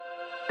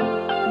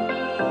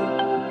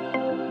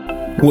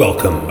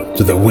Welcome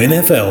to the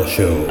WINFL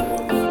Show.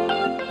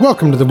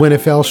 Welcome to the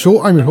WINFL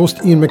Show. I'm your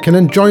host, Ian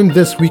McKinnon, joined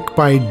this week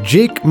by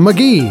Jake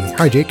McGee.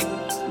 Hi, Jake.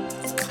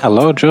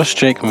 Hello, just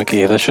Jake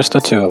McGee. There's just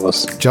the two of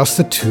us. Just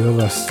the two of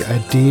us.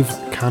 Dave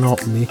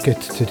cannot make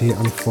it today,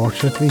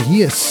 unfortunately.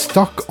 He is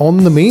stuck on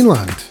the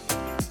mainland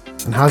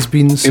and has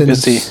been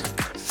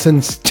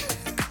since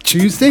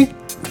Tuesday.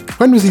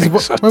 When was he? He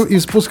was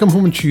supposed to come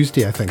home on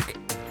Tuesday, I think,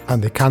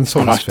 and they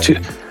cancelled his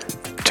ferry.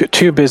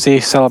 Too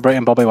busy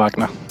celebrating Bobby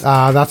Wagner.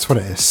 That's what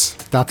it is.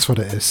 That's what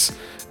it is.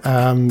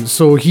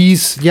 So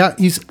he's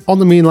on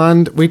the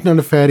mainland, waiting on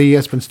a ferry.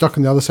 Has been stuck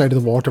on the other side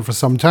of the water for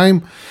some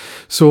time.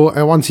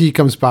 So once he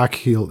comes back,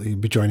 he'll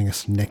be joining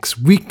us next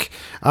week.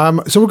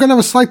 So we're going to have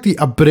a slightly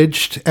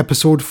abridged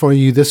episode for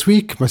you this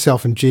week.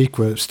 Myself and Jake,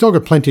 we've still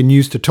got plenty of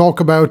news to talk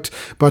about,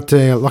 but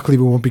luckily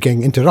we won't be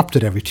getting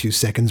interrupted every 2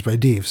 seconds by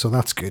Dave, so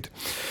that's good.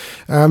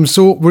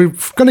 So we're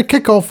going to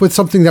kick off with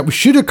something that we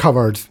should have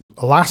covered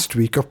last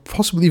week, or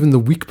possibly even the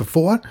week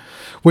before,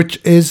 which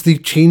is the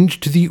change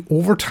to the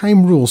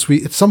overtime rules.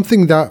 It's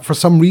something that for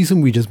some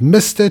reason we just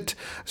missed it,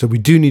 so we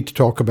do need to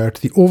talk about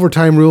the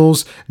overtime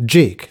rules.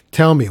 Jake,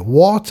 tell me,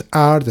 what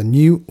are the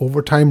new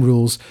overtime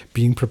rules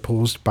being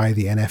proposed by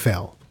the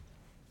NFL?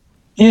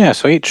 Yeah,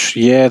 so each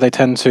year they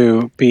tend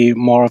to be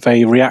more of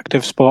a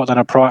reactive sport than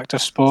a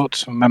proactive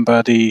sport.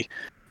 Remember, the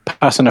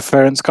pass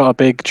interference got a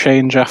big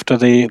change after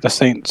the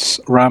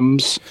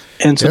Saints-Rams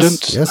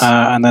incident. Yes.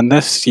 And then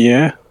this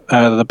year,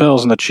 the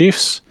Bills and the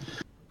Chiefs,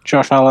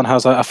 Josh Allen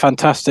has a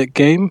fantastic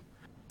game,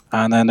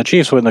 and then the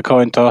Chiefs win the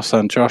coin toss,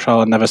 and Josh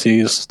Allen never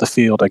sees the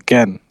field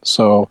again.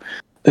 So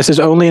this is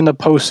only in the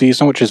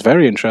postseason, which is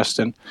very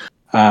interesting.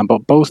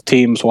 But both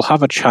teams will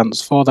have a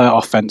chance for their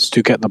offense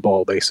to get the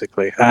ball,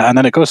 basically. And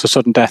then it goes to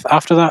sudden death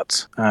after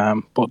that,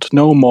 but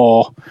no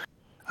more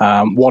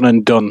one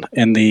and done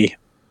in the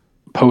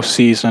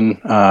postseason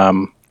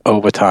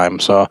overtime.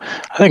 So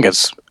I think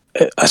it's,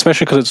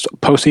 especially because it's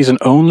postseason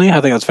only, I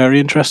think that's very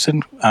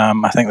interesting.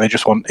 I think they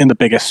just want, in the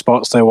biggest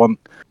spots, they want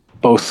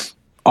both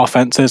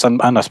offenses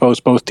and I suppose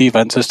both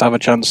defenses to have a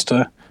chance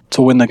to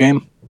win the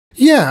game.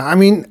 Yeah, I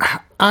mean,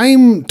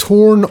 I'm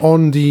torn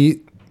on the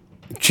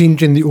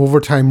changing the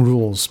overtime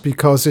rules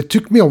because it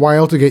took me a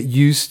while to get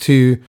used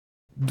to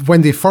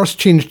when they first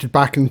changed it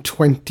back in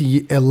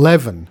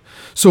 2011.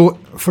 So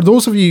for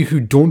those of you who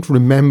don't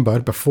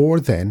remember before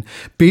then,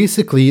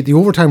 basically the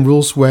overtime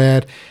rules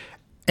were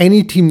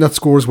any team that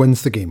scores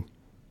wins the game.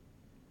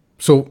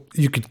 So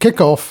you could kick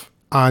off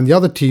and the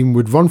other team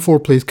would run 4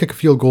 plays, kick a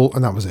field goal,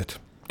 and that was it.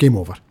 Game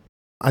over.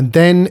 And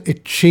then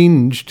it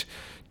changed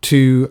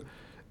to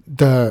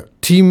the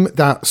team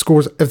that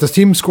scores, if the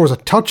team scores a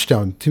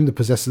touchdown, the team that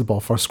possesses the ball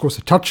first scores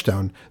a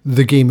touchdown,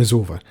 the game is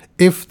over.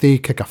 If they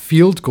kick a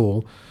field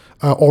goal,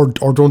 or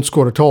don't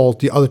score at all,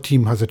 the other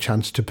team has a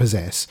chance to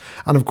possess.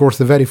 And of course,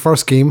 the very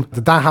first game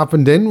that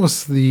happened in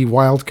was the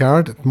wild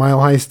card at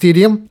Mile High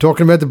Stadium.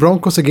 Talking about the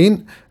Broncos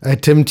again,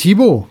 Tim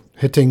Tebow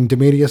hitting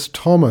Demaryius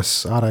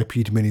Thomas,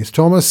 R.I.P. Demaryius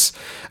Thomas,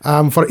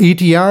 for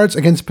 80 yards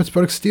against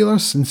Pittsburgh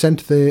Steelers and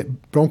sent the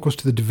Broncos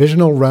to the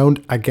divisional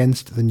round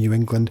against the New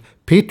England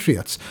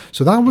Patriots.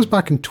 So that was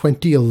back in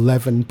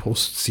 2011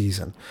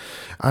 postseason.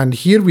 And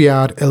here we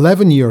are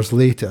 11 years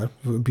later,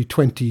 it would be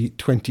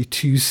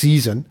 2022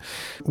 season,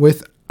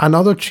 with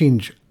another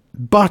change.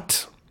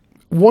 But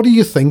what do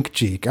you think,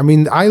 Jake? I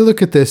mean, I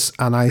look at this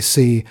and I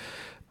say,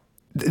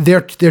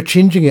 they're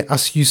changing it,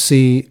 as you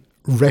say,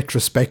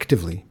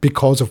 retrospectively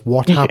because of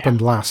what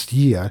happened last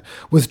year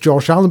with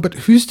Josh Allen. But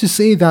who's to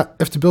say that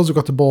if the Bills had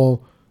got the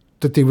ball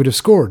that they would have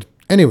scored?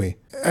 Anyway,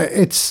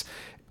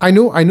 I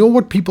know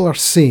what people are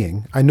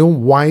saying. I know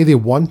why they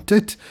want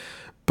it.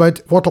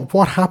 But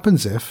what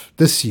happens if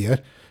this year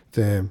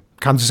the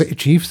Kansas City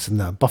Chiefs and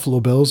the Buffalo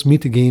Bills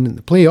meet again in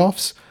the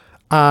playoffs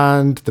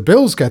and the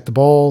Bills get the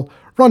ball,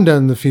 run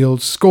down the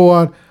field,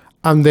 score,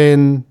 and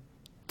then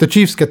the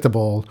Chiefs get the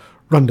ball,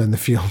 run down the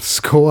field,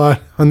 score,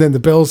 and then the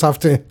Bills have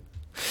to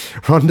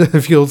run down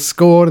the field,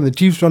 score, and the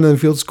Chiefs run down the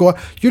field, score.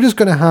 You're just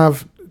going to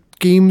have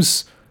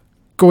games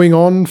going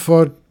on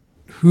for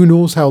who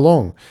knows how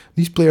long.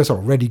 These players are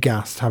already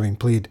gassed, having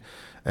played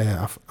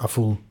a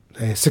full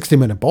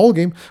 60-minute ball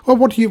game. Well,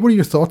 what are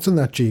your thoughts on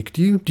that, Jake?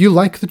 Do you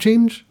like the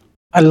change?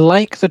 I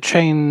like the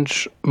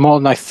change more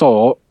than I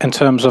thought, in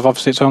terms of,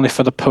 obviously it's only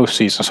for the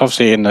postseason. So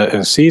obviously in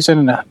the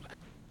season,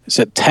 is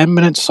it 10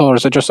 minutes or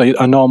is it just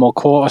a normal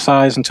quarter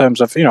size in terms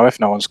of, if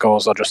no one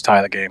scores, they'll just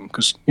tie the game?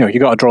 Because, you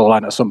got to draw the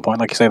line at some point.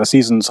 Like you say, the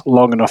season's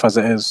long enough as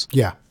it is.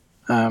 Yeah.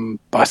 But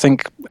I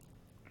think,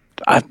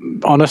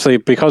 honestly,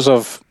 because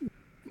of,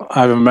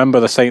 I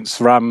remember the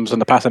Saints-Rams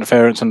and the pass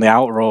interference and the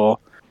outroar,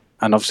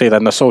 and obviously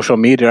then the social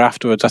media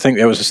afterwards, I think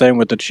it was the same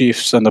with the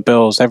Chiefs and the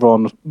Bills.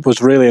 Everyone was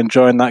really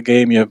enjoying that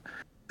game. You're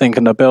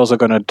thinking the Bills are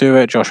going to do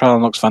it. Josh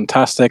Allen looks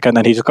fantastic. And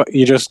then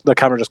the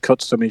camera just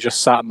cuts to him. He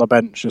just sat on the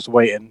bench just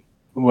waiting.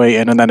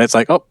 And then it's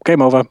like, oh,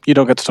 game over. You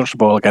don't get to touch the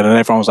ball again. And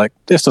everyone was like,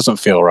 this doesn't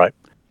feel right.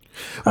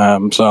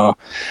 So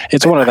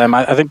it's one of them.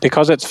 I think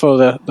because it's for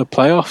the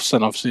playoffs,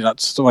 and obviously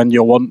that's when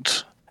you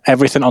want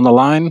everything on the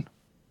line,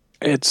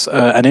 it's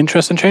an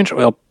interesting change.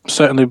 It'll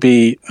certainly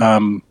be,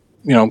 trying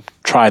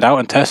tried out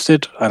and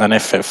tested, and then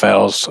if it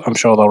fails, I'm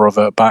sure they'll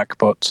revert back.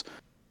 But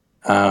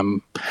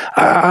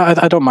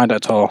I don't mind it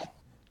at all.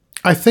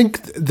 I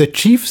think the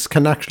Chiefs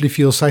can actually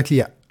feel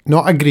slightly,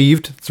 not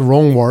aggrieved, it's the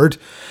wrong word.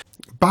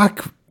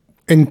 Back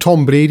in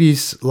Tom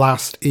Brady's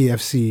last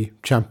AFC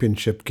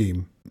championship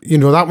game,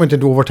 that went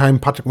into overtime.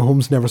 Patrick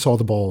Mahomes never saw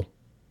the ball,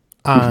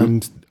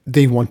 and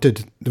they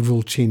wanted the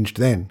rule changed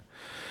then.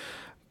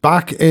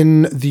 Back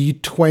in the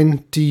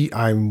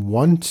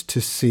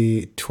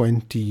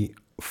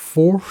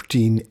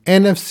 2014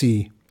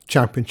 NFC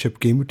championship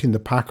game between the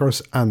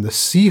Packers and the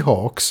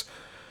Seahawks,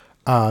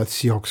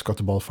 Seahawks got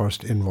the ball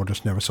first and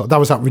Rodgers never saw it. That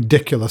was that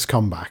ridiculous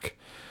comeback.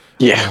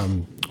 Yeah.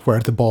 Where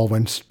the ball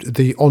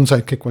the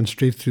onside kick went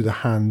straight through the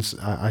hands.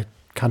 I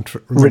can't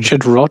remember.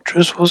 Richard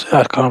Rodgers, was it?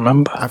 I can't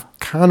remember. I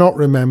cannot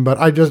remember.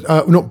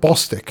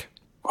 Bostic.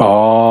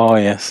 Oh,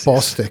 yes.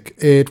 Bostic.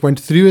 It went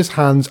through his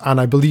hands,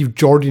 and I believe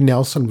Jordy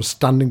Nelson was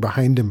standing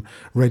behind him,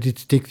 ready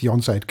to take the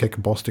onside kick,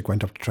 and Bostic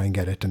went up to try and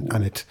get it,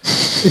 and it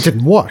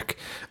didn't work.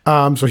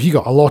 So he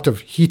got a lot of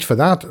heat for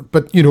that.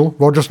 But,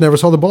 Rodgers never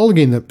saw the ball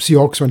again. The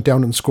Seahawks went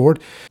down and scored.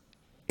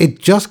 It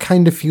just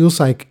kind of feels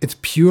like it's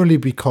purely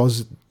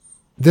because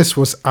this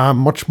was a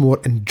much more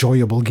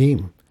enjoyable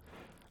game.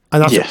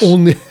 And that's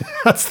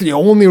that's the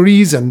only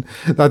reason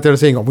that they're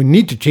saying, we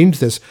need to change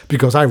this,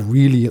 because I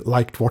really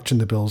liked watching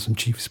the Bills and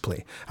Chiefs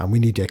play, and we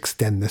need to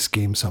extend this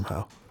game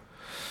somehow.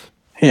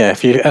 Yeah,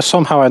 if you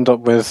somehow end up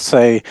with,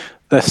 say,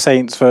 the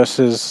Saints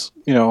versus,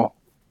 for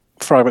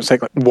argument's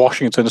sake, like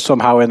Washington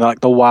somehow in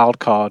like the wild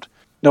card,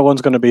 no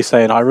one's going to be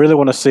saying, I really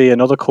want to see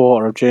another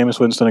quarter of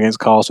Jameis Winston against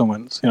Carson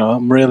Wentz.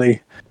 I'm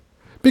really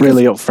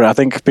up for it. I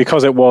think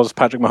because it was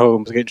Patrick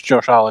Mahomes against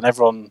Josh Allen,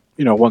 everyone,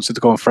 wants it to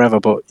go on forever,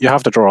 but you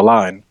have to draw a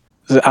line.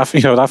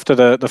 After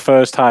the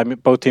first time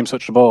both teams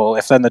touched the ball,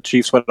 if then the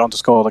Chiefs went on to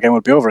score, the game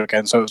would be over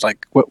again. So it was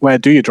like, where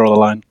do you draw the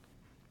line?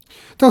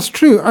 That's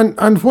true.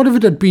 And what if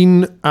it had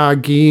been a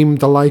game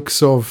the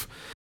likes of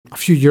a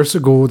few years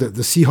ago that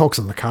the Seahawks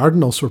and the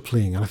Cardinals were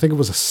playing, and I think it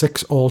was a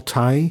 6-all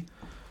tie,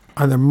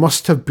 and there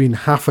must have been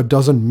half a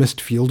dozen missed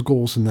field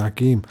goals in that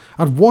game.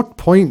 At what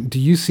point do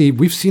you say,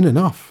 we've seen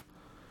enough?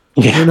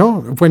 Yeah.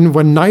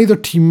 When neither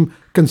team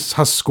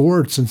has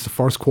scored since the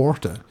first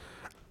quarter,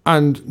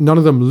 and none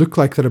of them look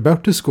like they're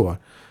about to score.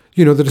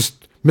 They're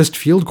just missed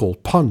field goal,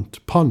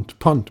 punt,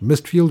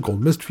 missed field goal,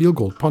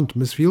 punt,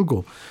 missed field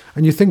goal.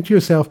 And you think to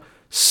yourself,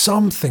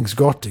 something's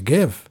got to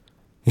give.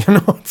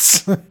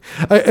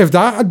 If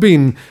that had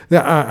been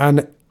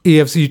an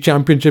AFC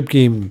championship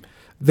game,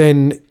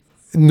 then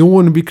no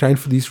one would be crying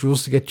for these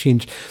rules to get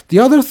changed. The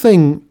other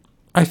thing,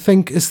 I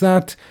think, is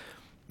that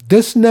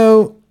this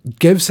now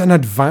gives an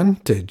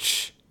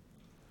advantage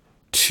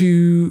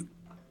to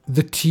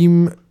the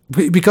team,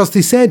 because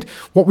they said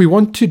what we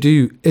want to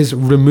do is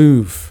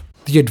remove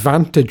the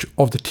advantage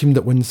of the team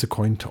that wins the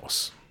coin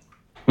toss.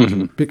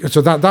 Mm-hmm.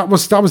 So that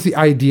was the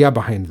idea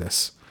behind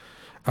this,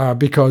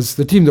 because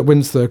the team that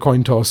wins the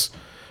coin toss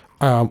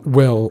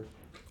will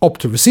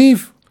opt to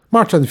receive,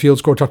 march on the field,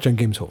 score a touchdown,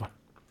 game's over.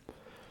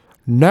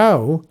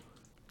 Now,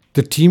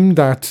 the team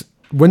that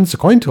wins the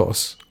coin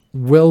toss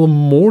will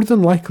more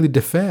than likely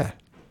defer.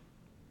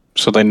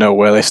 So they know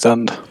where they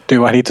stand.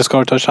 Do I need to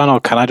score a touchdown, or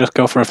can I just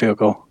go for a field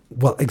goal?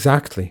 Well,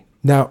 exactly.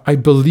 Now, I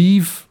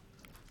believe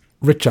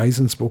Rich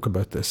Eisen spoke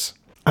about this,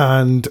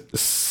 and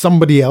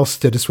somebody else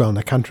did as well, and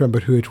I can't remember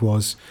who it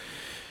was.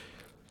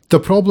 The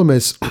problem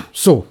is,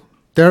 so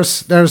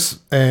there's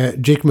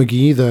Jake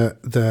McGee,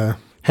 the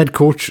head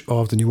coach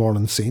of the New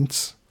Orleans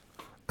Saints.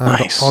 And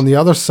nice. On the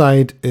other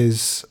side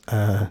is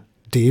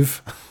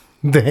Dave,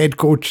 the head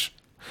coach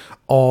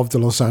of the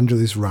Los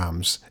Angeles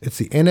Rams. It's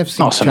the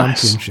NFC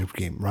Championship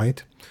game,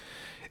 right?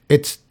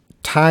 It's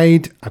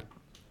tied at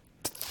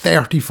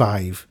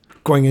 35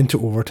 going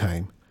into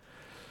overtime.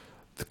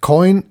 The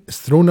coin is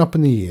thrown up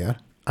in the air,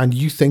 and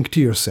you think to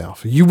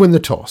yourself, you win the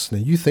toss. Now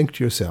you think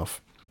to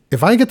yourself,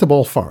 if I get the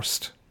ball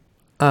first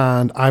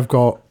and I've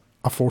got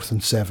a 4th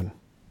and 7,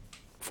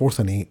 4th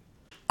and 8,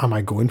 am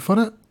I going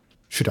for it?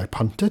 Should I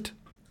punt it?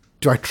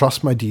 Do I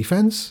trust my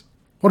defense?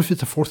 What if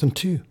it's a 4th and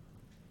 2?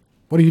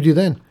 What do you do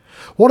then?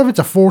 What if it's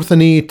a 4th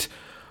and 8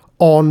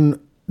 on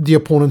the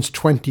opponent's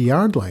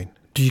 20-yard line?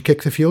 Do you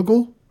kick the field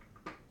goal?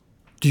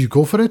 Do you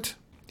go for it?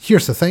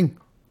 Here's the thing.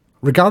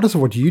 Regardless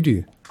of what you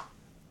do,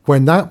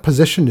 when that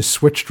position is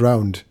switched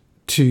round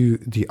to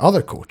the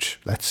other coach,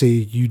 let's say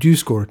you do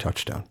score a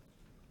touchdown.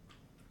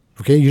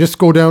 Okay, you just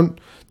go down,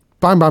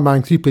 bang, bang,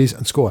 bang, 3 plays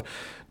and score.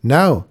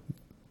 Now,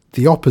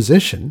 the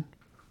opposition,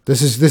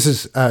 this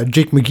is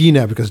Jake McGee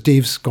now, because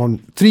Dave's gone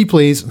 3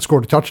 plays and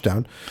scored a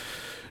touchdown.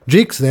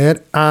 Jake's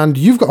there, and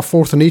you've got a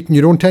 4th and 8 in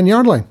your own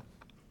 10-yard line.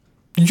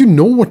 You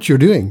know what you're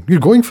doing. You're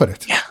going for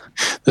it. Yeah,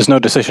 there's no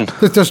decision.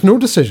 There's no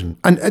decision.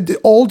 And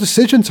all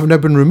decisions have now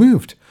been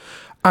removed.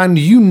 And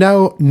you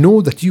now know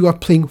that you are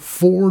playing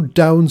 4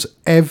 downs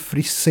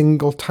every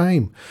single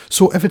time.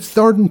 So if it's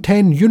 3rd and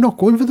 10, you're not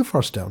going for the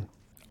first down.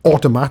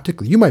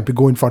 Automatically. You might be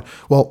going for,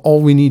 well,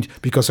 all we need,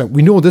 because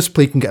we know this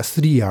play can get us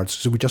 3 yards,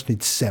 so we just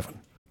need 7.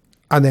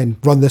 And then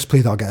run this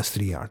play that'll get us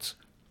 3 yards.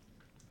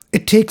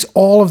 It takes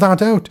all of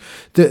that out.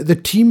 The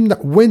team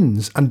that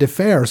wins and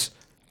defers,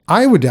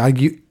 I would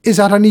argue, is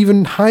at an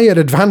even higher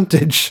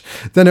advantage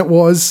than it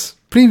was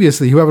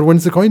previously. Whoever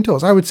wins the coin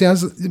toss, I would say,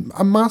 has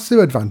a massive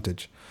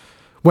advantage.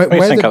 I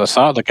think at the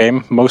start of the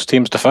game, most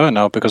teams defer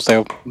now because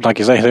they, like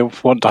you say, they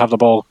want to have the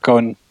ball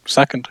going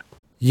second.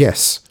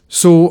 Yes.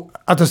 So,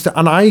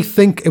 and I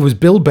think it was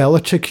Bill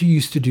Belichick who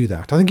used to do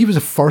that. I think he was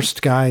the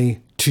first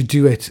guy to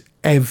do it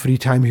every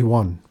time he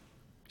won.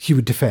 He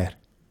would defer.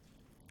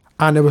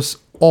 And it was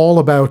all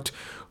about,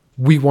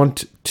 we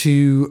want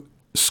to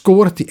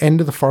score at the end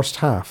of the first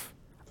half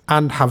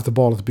and have the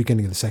ball at the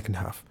beginning of the second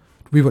half.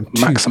 We want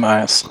to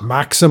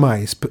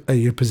maximize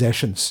your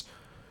possessions.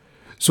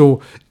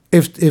 So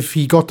if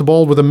he got the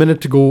ball with a minute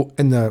to go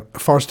in the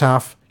first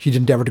half, he'd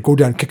endeavour to go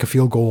down, kick a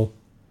field goal,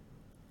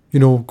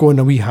 go in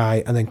a wee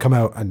high and then come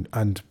out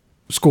and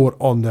score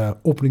on the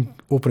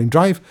opening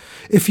drive.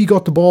 If he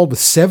got the ball with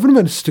 7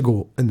 minutes to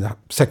go in the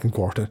second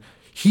quarter,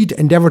 he'd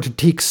endeavour to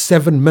take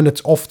 7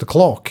 minutes off the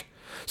clock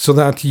so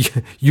that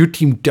your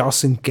team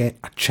doesn't get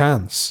a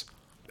chance.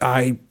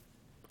 I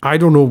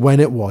don't know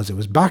when it was. It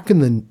was back in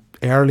the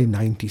early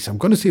 90s. I'm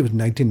going to say it was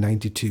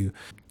 1992.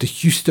 The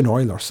Houston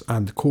Oilers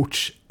and the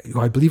coach, who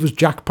I believe was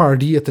Jack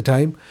Pardee at the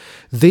time,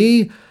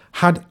 they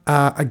had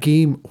a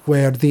game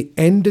where they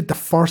ended the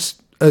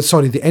first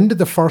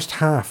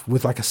half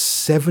with like a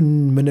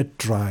 7-minute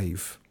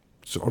drive,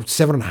 or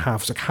 7.5.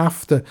 It's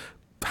like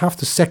half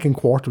the second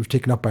quarter was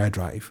taken up by a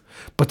drive,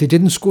 but they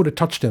didn't score a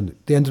touchdown.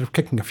 They ended up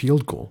kicking a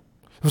field goal.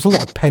 There was a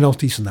lot of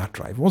penalties in that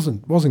drive. It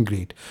wasn't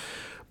great,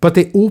 but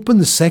they opened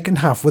the second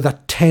half with a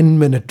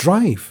 10-minute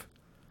drive.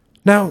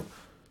 Now,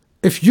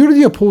 if you're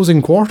the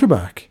opposing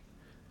quarterback,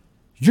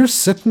 you're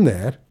sitting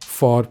there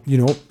for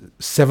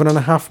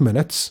 7.5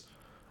 minutes,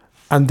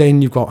 and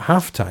then you've got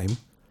halftime.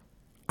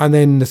 And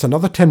then there's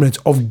another 10 minutes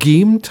of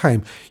game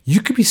time.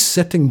 You could be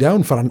sitting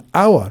down for an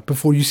hour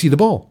before you see the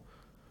ball.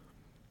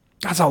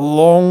 That's a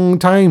long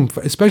time,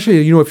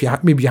 especially, if you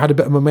had a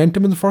bit of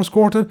momentum in the first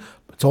quarter.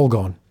 It's all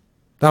gone.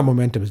 That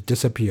momentum has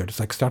disappeared. It's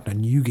like starting a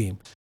new game.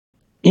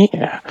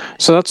 Yeah.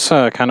 So that's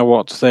kind of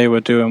what they were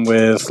doing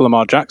with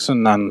Lamar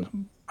Jackson and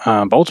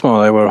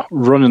Baltimore. They were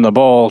running the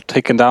ball,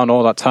 taking down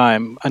all that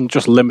time, and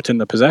just limiting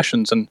the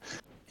possessions. And,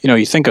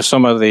 you think of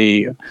some of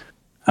the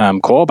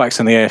quarterbacks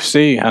in the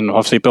AFC, and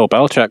obviously Bill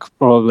Belichick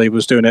probably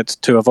was doing it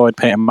to avoid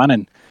Peyton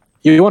Manning.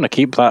 You want to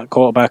keep that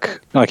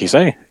quarterback, like you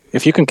say.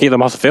 If you can keep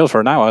them off the field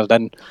for an hour,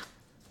 then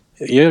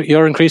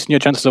you're increasing your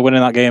chances of winning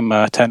that game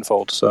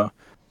tenfold. So,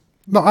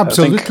 no,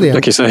 absolutely,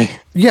 like you say,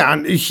 yeah.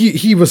 And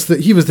he was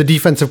the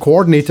defensive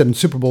coordinator in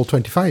Super Bowl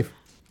 25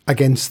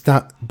 against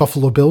that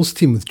Buffalo Bills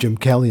team with Jim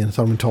Kelly and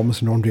Thurman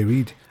Thomas and Andre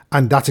Reed,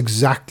 and that's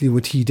exactly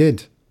what he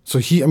did. So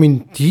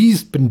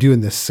he's been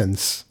doing this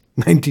since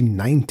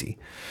 1990.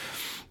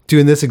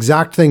 Doing this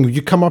exact thing.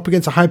 You come up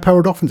against a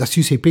high-powered offense, as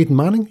you say, Peyton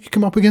Manning, you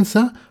come up against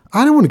that.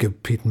 I don't want to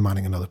give Peyton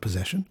Manning another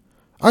possession.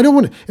 I don't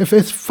want to, if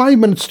it's 5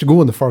 minutes to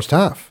go in the first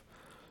half,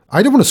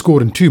 I don't want to score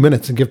in 2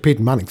 minutes and give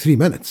Peyton Manning 3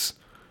 minutes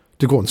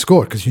to go and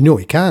score, because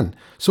he can.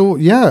 So,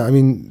 yeah,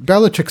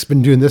 Belichick's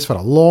been doing this for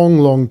a long,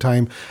 long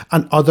time.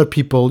 And other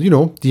people, the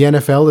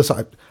NFL is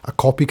a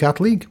copycat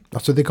league.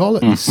 That's what they call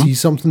it. Mm-hmm. They see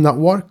something that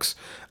works.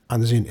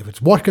 And if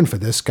it's working for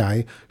this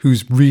guy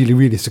who's really,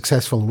 really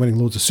successful and winning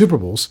loads of Super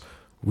Bowls,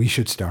 we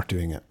should start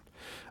doing it.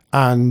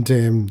 And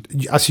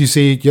as you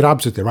say, you're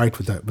absolutely right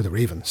with the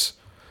Ravens.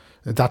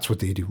 That's what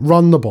they do.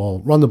 Run the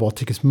ball,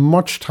 take as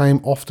much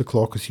time off the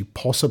clock as you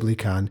possibly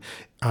can.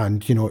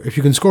 And, if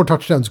you can score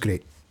touchdowns,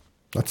 great.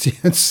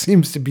 It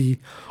seems to be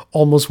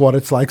almost what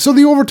it's like. So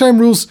the overtime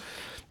rules,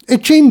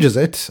 it changes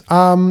it.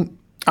 I'm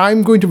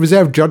going to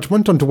reserve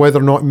judgment onto whether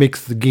or not it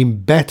makes the game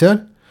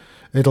better.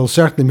 It'll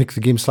certainly make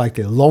the game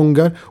slightly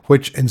longer,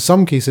 which in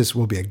some cases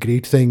will be a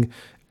great thing.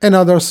 In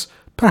others,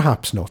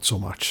 perhaps not so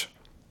much.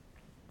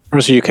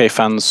 As UK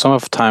fans, some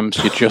of the times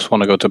you just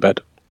want to go to bed.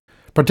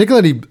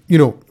 Particularly,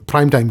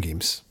 primetime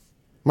games.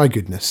 My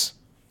goodness.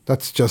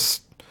 That's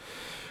just...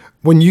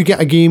 When you get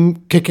a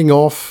game kicking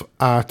off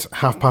at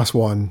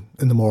 1:30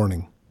 in the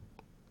morning,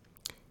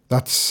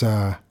 that's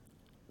a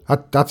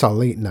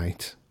late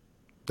night.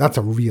 That's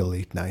a real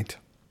late night.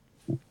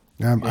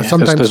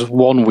 Sometimes there's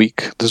 1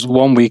 week. There's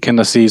 1 week in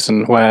the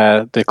season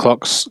where the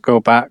clocks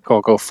go back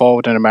or go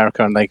forward in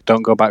America, and they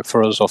don't go back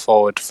for us or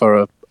forward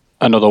for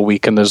another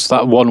week. And there's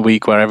that 1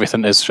 week where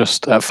everything is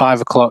just at 5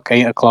 o'clock,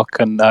 8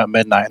 o'clock, and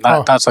midnight.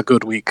 And that's a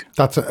good week.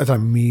 That's an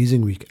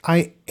amazing week.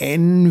 I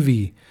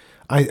envy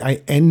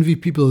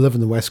people who live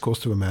in the west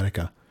coast of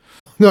America.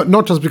 No,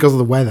 not just because of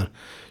the weather.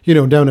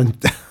 Down in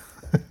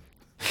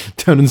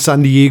down in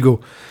San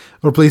Diego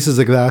or places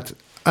like that.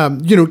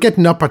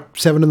 Getting up at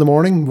 7 in the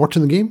morning,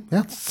 watching the game,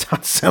 that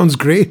sounds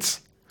great.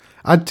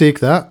 I'd take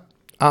that.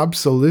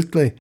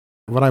 Absolutely.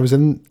 When I was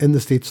in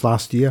the States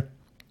last year,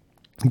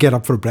 get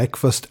up for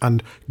breakfast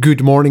and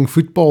Good Morning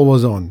Football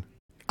was on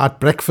at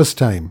breakfast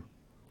time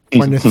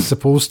when it's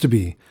supposed to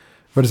be.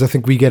 Whereas I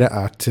think we get it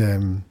at,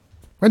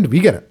 when do we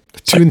get it?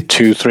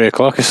 3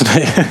 o'clock, isn't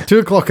it? 2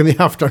 o'clock in the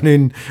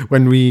afternoon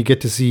when we get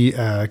to see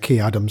Kay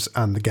Adams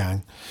and the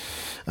gang.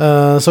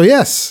 So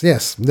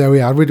yes, there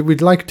we are.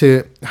 We'd like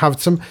to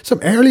have some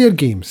earlier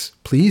games,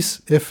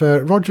 please. If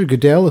Roger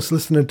Goodell is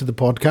listening to the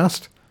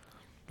podcast,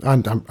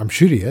 and I'm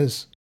sure he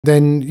is,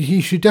 then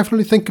he should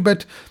definitely think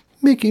about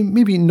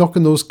maybe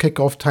knocking those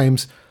kickoff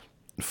times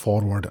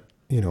forward.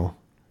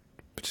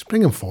 Just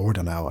bring them forward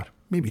an hour,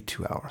 maybe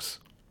 2 hours,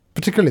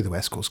 particularly the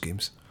West Coast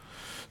games,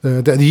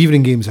 the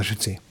evening games, I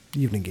should say,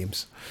 evening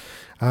games.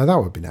 That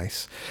would be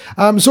nice.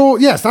 So,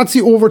 yes, that's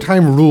the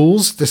overtime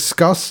rules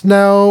discussed.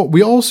 Now,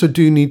 we also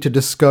do need to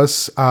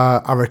discuss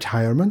a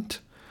retirement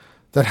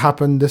that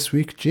happened this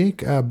week,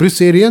 Jake.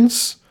 Bruce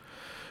Arians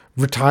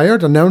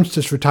announced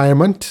his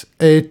retirement.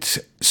 It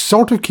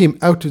sort of came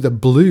out of the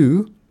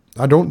blue.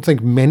 I don't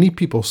think many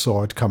people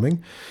saw it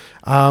coming.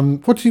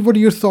 What are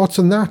your thoughts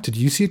on that? Did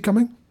you see it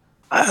coming?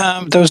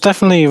 There was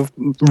definitely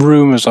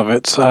rumours of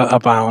it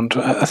abound.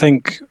 I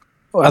think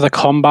at the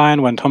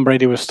Combine, when Tom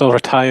Brady was still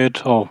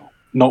retired or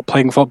not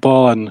playing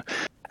football, and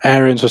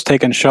Arians was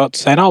taking shots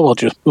saying,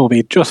 we'll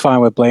be just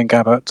fine with Blaine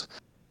Gabbert.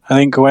 I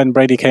think when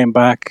Brady came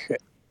back,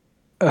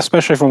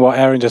 especially from what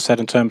Arians just said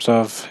in terms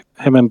of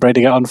him and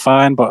Brady get on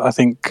fine, but I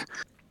think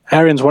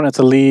Arians wanted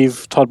to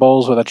leave Todd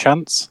Bowles with a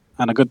chance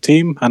and a good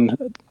team, and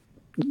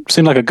it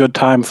seemed like a good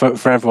time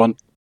for everyone.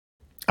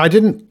 I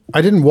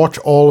didn't watch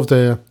all of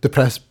the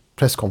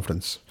press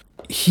conference.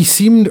 He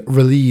seemed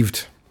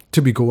relieved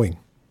to be going,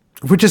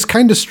 which is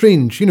kind of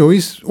strange.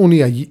 He's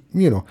only a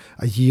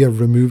year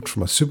removed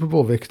from a Super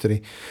Bowl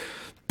victory,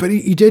 but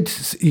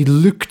he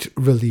looked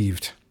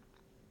relieved.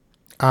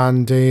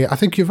 And I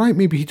think you're right.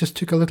 Maybe he just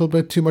took a little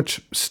bit too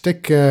much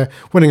stick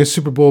winning a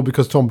Super Bowl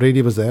because Tom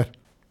Brady was there.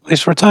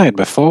 He's retired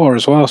before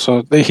as well,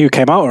 so he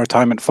came out of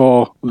retirement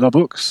for the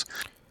Bucs.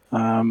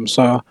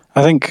 So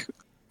I think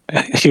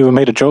he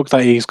made a joke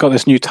that he's got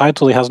this new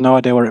title. He has no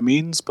idea what it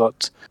means,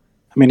 but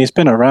I mean, he's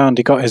been around.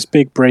 He got his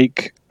big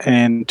break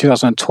in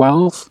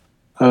 2012.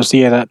 That was the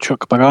year that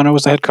Chuck Pagano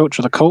was the head coach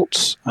of the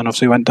Colts, and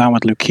obviously went down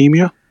with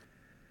leukemia.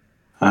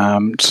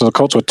 So the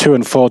Colts were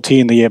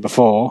 2-14 the year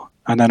before,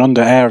 and then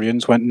under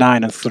Arians went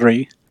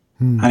 9-3,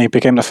 and he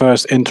became the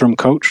first interim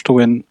coach to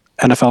win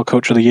NFL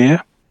Coach of the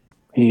Year.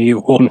 He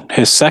won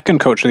his second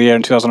Coach of the Year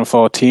in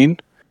 2014.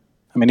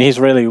 I mean, he's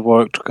really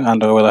worked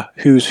under with a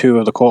who's who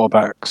of the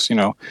quarterbacks.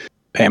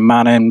 Peyton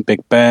Manning, Big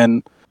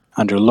Ben,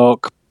 Andrew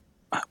Luck.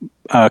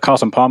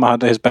 Carson Palmer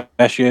had his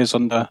best years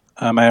under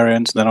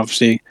Arians, and then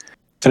obviously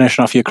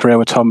finishing off your career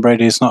with Tom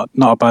Brady is not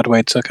a bad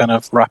way to kind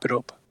of wrap it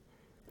up.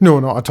 No,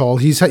 not at all.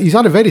 He's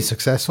had a very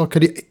successful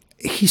career.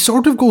 He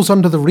sort of goes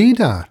under the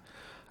radar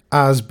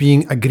as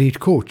being a great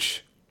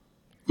coach.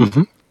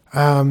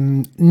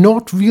 Mm-hmm.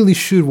 Not really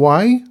sure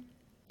why.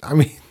 I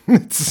mean,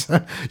 it's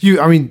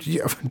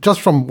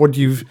just from what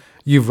you've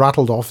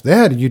rattled off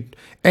there,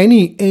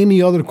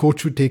 any other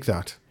coach would take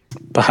that.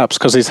 Perhaps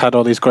because he's had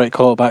all these great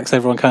quarterbacks,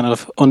 everyone kind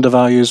of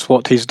undervalues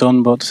what he's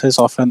done, but his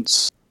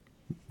offense.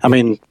 I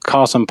mean,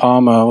 Carson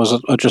Palmer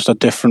was just a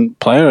different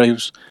player. He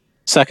was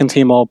second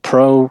team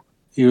All-Pro.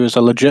 He was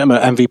a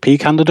legitimate MVP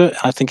candidate.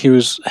 I think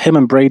him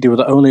and Brady were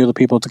the only other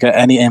people to get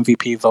any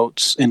MVP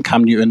votes in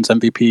Cam Newton's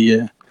MVP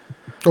year.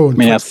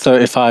 He had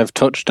 35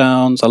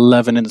 touchdowns,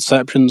 11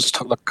 interceptions,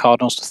 took the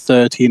Cardinals to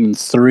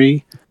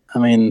 13-3. I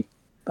mean,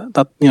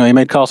 he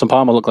made Carson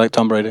Palmer look like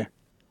Tom Brady.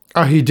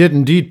 He did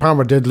indeed.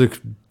 Palmer did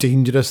look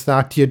dangerous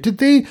that year.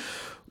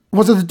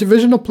 Was it the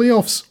divisional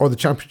playoffs or the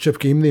championship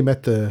game they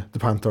met the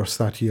Panthers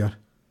that year?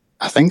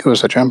 I think it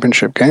was a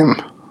championship game.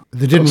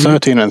 They didn't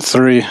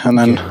 13-3, and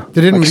then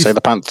they didn't say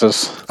the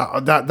Panthers.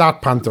 That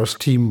Panthers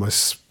team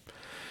was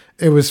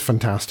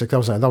fantastic. That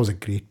was a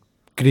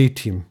great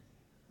team,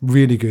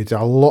 really good.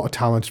 A lot of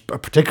talent,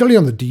 particularly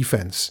on the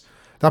defense.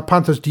 That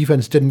Panthers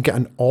defense didn't get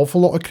an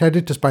awful lot of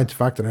credit, despite the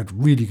fact that it had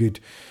really good.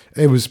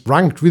 It was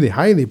ranked really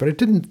highly, but it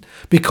didn't,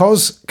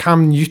 because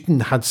Cam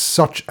Newton had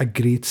such a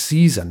great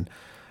season.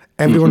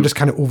 Everyone just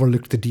kind of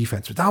overlooked the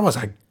defense, but that was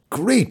a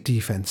great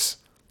defense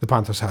the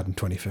Panthers had in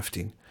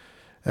 2015.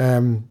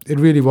 It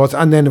really was.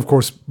 And then, of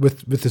course,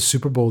 with the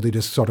Super Bowl, they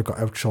just sort of got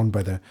outshone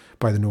by the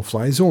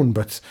no-fly zone.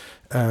 But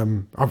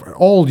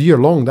all year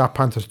long, that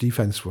Panthers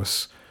defense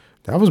was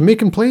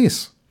making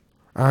plays.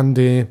 And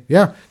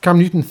Cam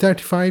Newton,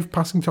 35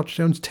 passing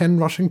touchdowns, 10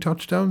 rushing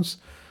touchdowns.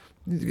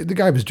 The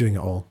guy was doing it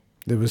all.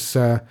 It was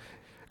a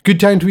good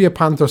time to be a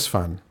Panthers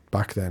fan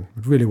back then.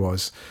 It really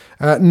was.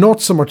 Not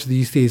so much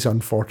these days,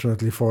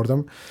 unfortunately, for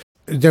them.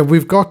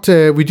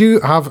 We do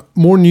have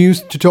more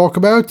news to talk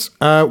about.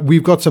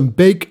 We've got some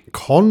big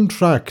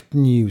contract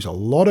news. A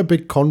lot of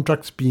big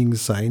contracts being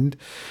signed,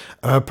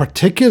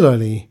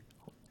 particularly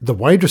the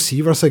wide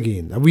receivers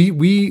again.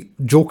 We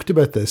joked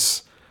about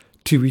this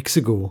 2 weeks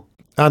ago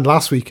and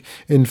last week,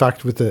 in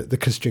fact, with the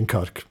Christian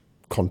Kirk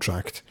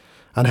contract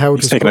and how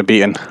he's taken a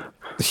beating.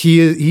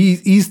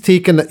 He's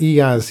taken it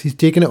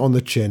on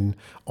the chin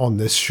on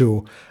this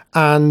show,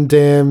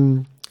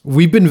 and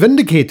we've been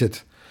vindicated.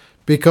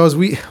 Because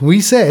we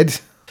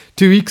said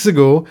 2 weeks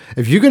ago,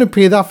 if you're going to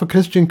pay that for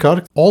Christian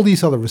Kirk, all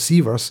these other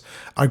receivers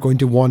are going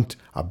to want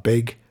a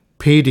big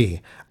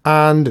payday.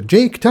 And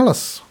Jake, tell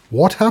us,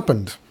 what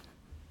happened?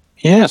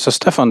 Yeah, so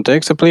Stefan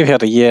Diggs, I believe he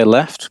had a year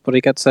left, but he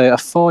gets a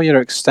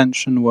 4-year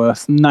extension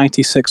worth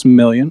 $96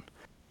 million.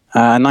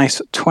 A nice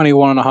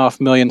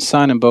 $21.5 million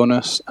signing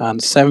bonus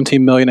and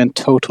 $70 million in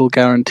total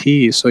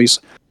guarantees. So he's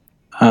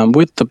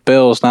with the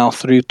Bills now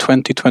through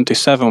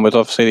 2027, with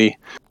obviously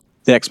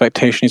the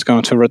expectation he's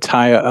going to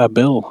retire a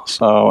Bill.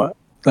 So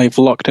they've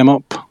locked him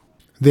up.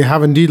 They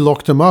have indeed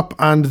locked him up,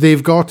 and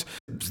they've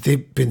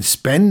been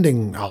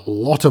spending a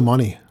lot of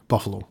money,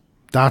 Buffalo.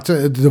 That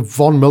the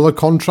Von Miller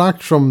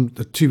contract from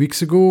 2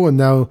 weeks ago, and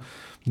now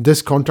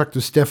this contract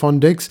with Stefan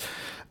Diggs.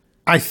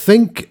 I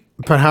think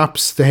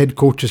perhaps the head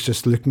coach is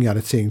just looking at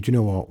it saying, do you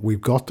know what?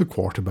 We've got the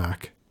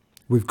quarterback.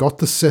 We've got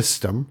the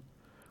system.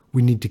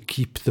 We need to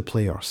keep the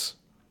players.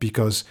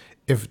 Because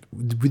if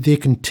they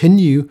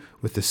continue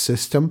with the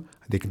system,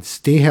 they can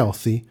stay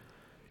healthy,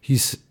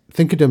 he's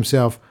thinking to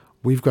himself,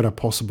 we've got a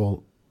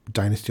possible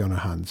dynasty on our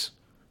hands.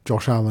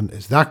 Josh Allen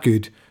is that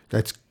good.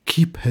 Let's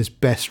keep his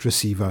best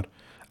receiver.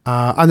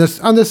 And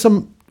there's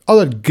some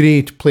other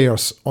great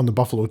players on the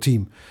Buffalo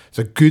team. It's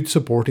a good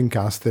supporting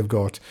cast they've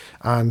got.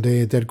 And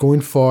they're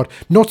going for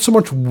not so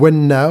much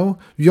win now.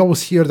 You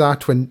always hear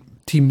that when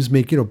teams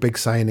make, big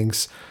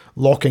signings,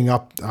 locking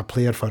up a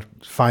player for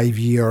 5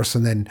 years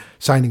and then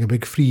signing a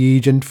big free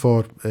agent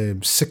for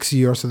 6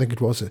 years, I think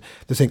it was.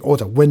 They're saying,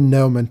 it's a win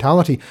now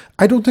mentality.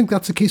 I don't think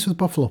that's the case with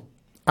Buffalo.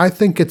 I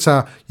think it's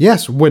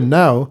yes, win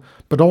now,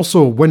 but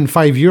also win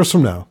 5 years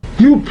from now.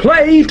 You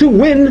play to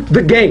win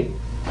the game.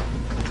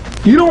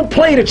 You don't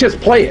play to just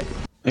play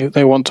it.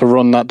 They want to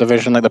run that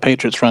division like the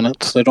Patriots ran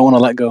it. So they don't want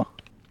to let go.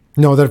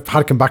 No, they're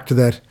harking back to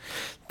their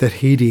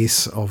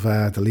heydays of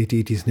the late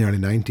 80s and early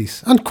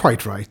 90s. And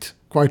quite right.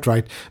 Quite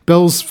right.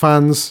 Bills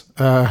fans,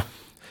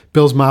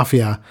 Bills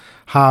Mafia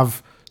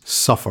have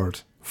suffered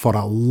for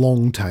a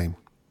long time.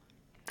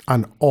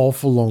 An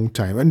awful long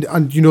time. And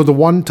the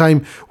one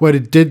time where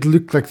it did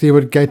look like they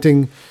were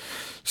getting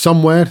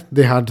somewhere,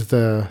 they had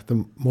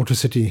the Motor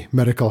City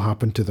miracle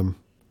happen to them.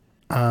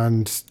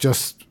 And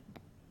just...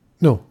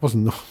 No,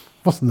 wasn't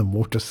the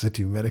Motor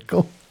City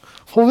Miracle.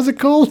 What was it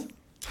called?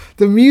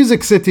 The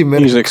Music City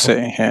Miracle. Music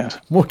City, yeah.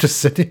 Motor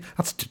City.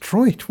 That's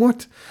Detroit.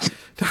 What?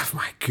 Oh,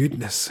 my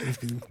goodness.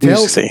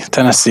 Music City,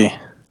 Tennessee.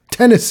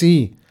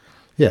 Tennessee.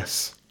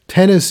 Yes.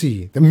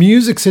 Tennessee. The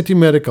Music City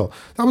Miracle.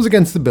 That was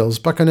against the Bills.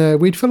 Back when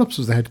Wade Phillips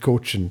was the head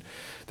coach. And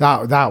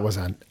that was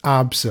an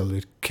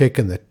absolute kick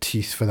in the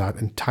teeth for that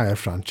entire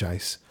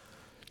franchise.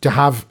 To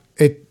have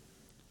it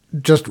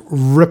just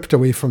ripped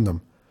away from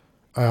them.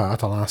 At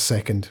the last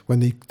second,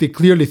 when they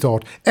clearly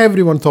thought,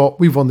 everyone thought,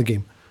 we've won the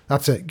game.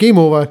 That's it. Game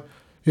over.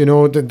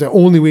 The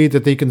only way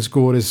that they can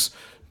score is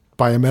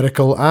by a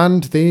miracle,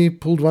 and they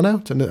pulled one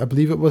out. And I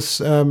believe it was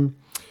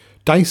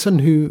Dyson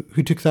who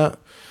took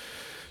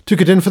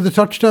it in for the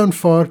touchdown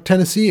for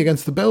Tennessee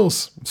against the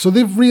Bills. So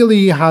they've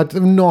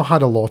not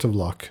had a lot of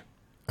luck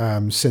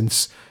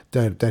since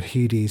their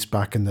heydays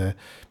back in the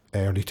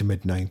early to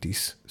mid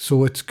 90s.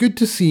 So it's good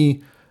to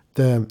see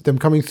them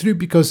coming through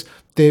because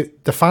the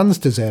fans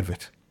deserve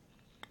it.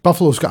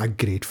 Buffalo's got a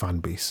great fan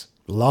base.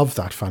 Love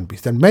that fan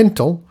base. They're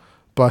mental,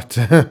 but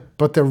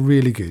they're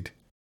really good.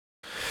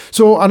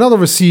 So another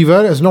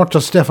receiver is not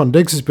just Stefan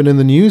Diggs has been in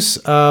the news.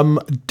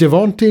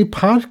 Devontae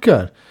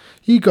Parker.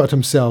 He got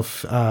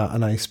himself a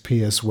nice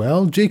pay as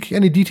well. Jake,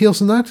 any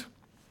details on that?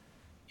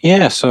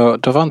 Yeah, so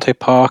Devontae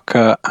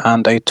Parker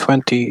and a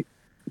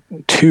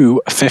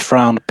 22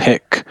 fifth-round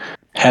pick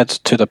heads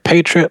to the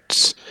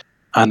Patriots,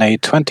 and a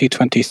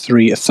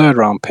 2023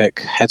 third-round pick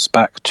heads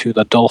back to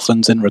the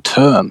Dolphins in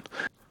return.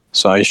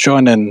 So he's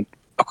joining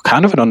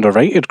kind of an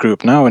underrated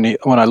group now. And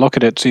when I look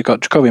at it, so you've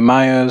got Jacoby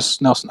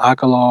Myers, Nelson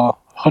Aguilar,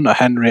 Hunter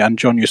Henry, and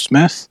Jonnu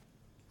Smith.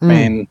 I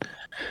mean,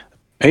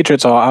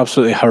 Patriots are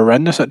absolutely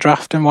horrendous at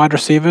drafting wide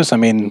receivers. I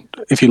mean,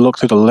 if you look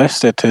through the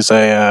list, it is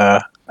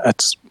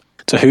it's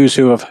a who's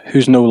who of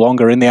who's no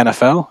longer in the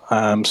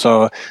NFL.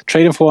 So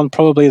trading for one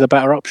probably the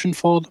better option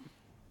for them.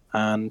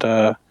 And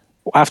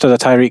after the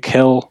Tyreek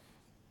Hill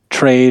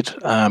trade,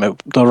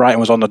 the writing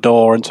was on the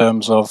door in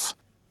terms of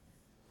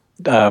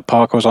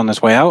Parker was on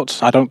his way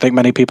out. I don't think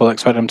many people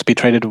expect him to be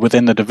traded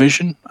within the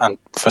division and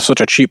for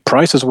such a cheap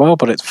price as well,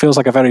 but it feels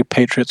like a very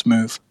Patriots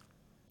move.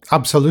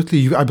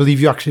 Absolutely. I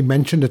believe you actually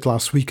mentioned it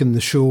last week in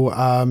the show.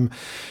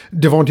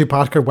 Devontae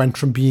Parker went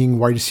from being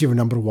wide receiver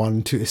number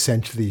 1 to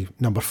essentially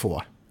number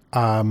 4.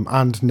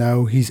 And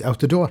now he's out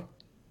the door.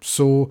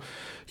 So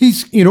he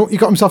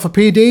got himself a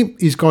payday.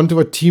 He's gone to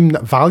a team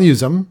that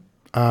values him.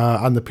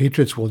 And the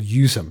Patriots will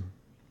use him.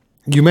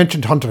 You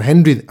mentioned Hunter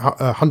Henry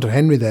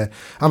there.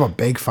 I'm a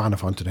big fan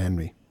of Hunter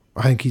Henry.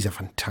 I think he's a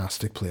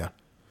fantastic player.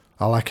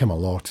 I like him a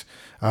lot.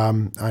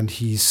 And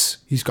he's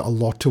got a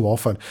lot to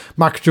offer.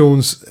 Mac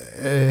Jones,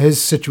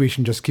 his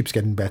situation just keeps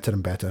getting better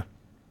and better.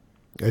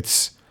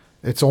 It's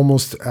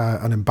almost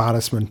an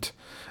embarrassment.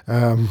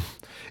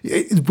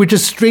 Which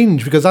is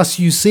strange because, as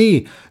you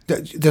say,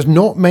 there's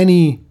not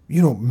many,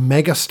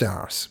 mega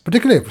stars,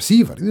 particularly a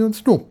receiver.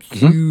 There's no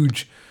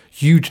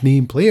huge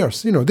name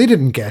players. They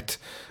didn't get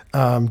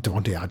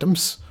Devontae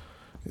Adams.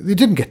 They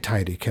didn't get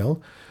Tyreek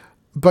Hill.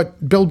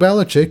 But Bill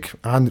Belichick,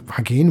 and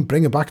again,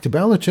 bring it back to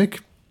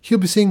Belichick, he'll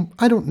be saying,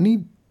 I don't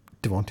need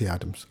Devontae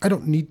Adams. I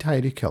don't need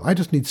Tyreek Hill. I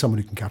just need someone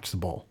who can catch the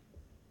ball.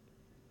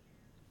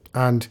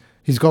 And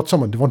he's got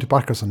someone. Devontae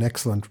Parker's an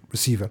excellent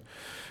receiver.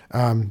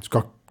 He's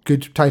got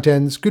good tight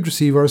ends, good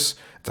receivers.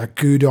 It's a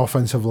good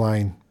offensive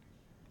line.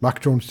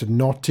 Mac Jones did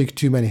not take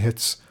too many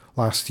hits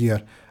last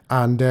year.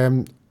 And,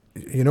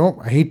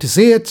 I hate to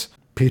say it,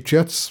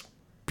 Patriots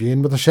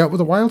being with a shout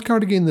with a wild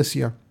card again this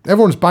year.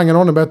 Everyone's banging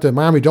on about the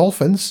Miami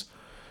Dolphins,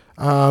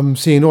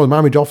 saying, the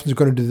Miami Dolphins are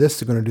going to do this,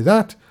 they're going to do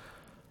that.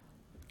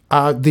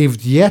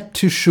 They've yet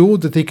to show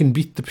that they can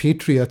beat the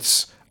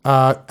Patriots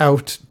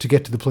out to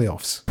get to the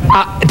playoffs.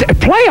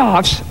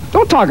 Playoffs?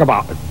 Don't talk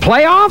about it.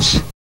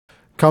 Playoffs?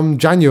 Come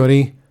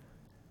January,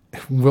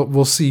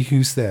 we'll see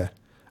who's there.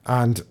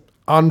 And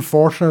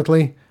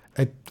unfortunately,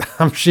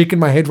 I'm shaking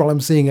my head while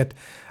I'm saying it.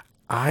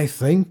 I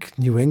think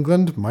New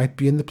England might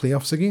be in the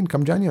playoffs again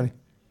come January.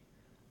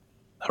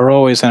 They're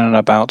always in and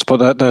about,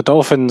 but the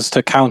Dolphins,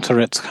 to counter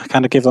it,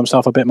 kind of give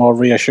themselves a bit more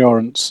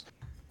reassurance,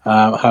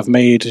 have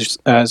made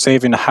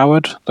Xavier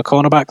Howard, the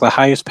cornerback, the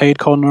highest paid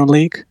corner in the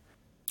league.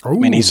 Ooh. I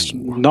mean, he's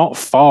not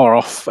far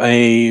off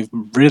a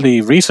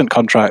really recent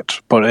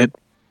contract, but it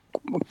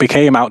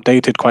became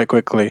outdated quite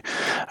quickly.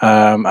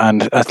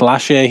 And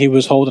last year he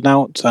was holding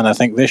out, and I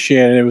think this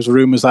year there was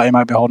rumours that he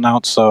might be holding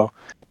out, so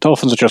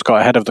Dolphins have just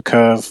got ahead of the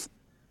curve.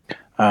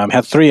 He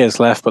had 3 years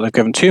left, but they've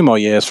given 2 more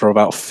years for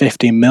about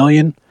 $50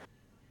 million.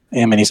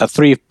 I mean, he's had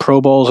 3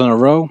 Pro Bowls in a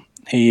row.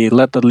 He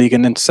led the league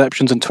in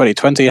interceptions in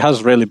 2020. He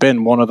has really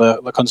been one of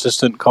the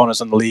consistent corners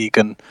in the league,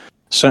 and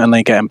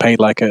certainly getting paid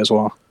like it as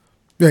well.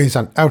 Yeah, he's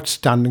an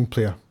outstanding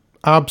player.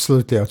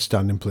 Absolutely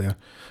outstanding player.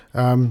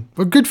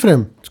 But good for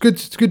him. It's good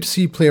to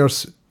see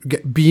players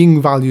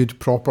being valued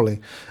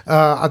properly,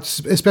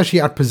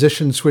 especially at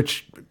positions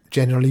which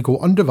generally go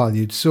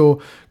undervalued.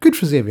 So good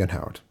for Xavier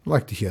Howard. I'd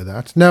like to hear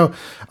that. Now,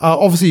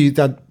 obviously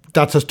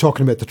that's us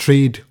talking about the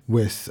trade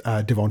with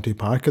Devontae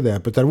Parker there,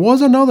 but there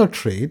was another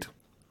trade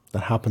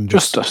that happened.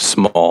 Just a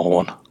small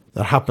one.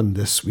 That happened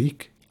this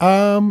week.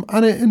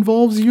 And it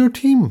involves your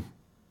team,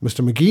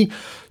 Mr. McGee.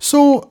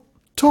 So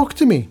talk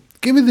to me.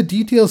 Give me the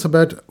details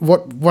about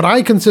what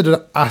I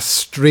consider a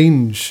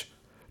strange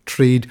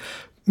trade.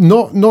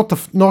 Not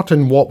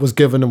in what was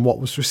given and what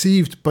was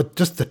received, but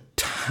just the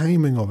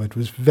timing of it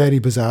was very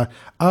bizarre.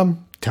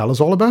 Tell us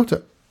all about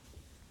it.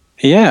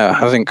 Yeah,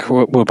 I think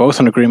we're both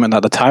in agreement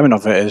that the timing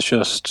of it is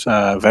just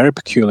very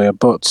peculiar.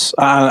 But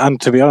and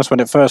to be honest,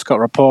 when it first got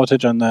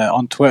reported and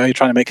on Twitter, you're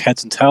trying to make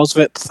heads and tails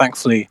of it.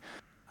 Thankfully,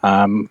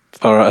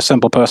 for a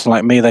simple person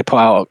like me, they put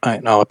out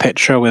a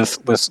picture with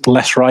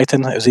less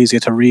writing. It was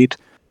easier to read.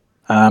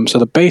 So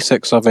the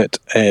basics of it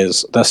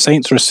is the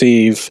Saints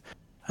receive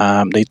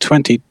the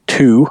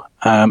 22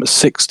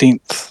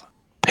 16th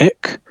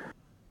pick.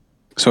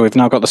 So we've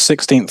now got the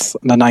 16th,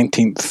 the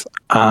 19th,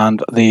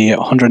 and the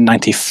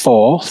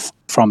 194th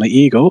from the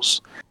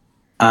Eagles.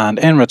 And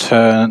in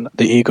return,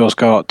 the Eagles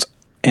got,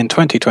 in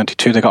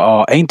 2022, they got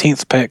our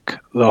 18th pick,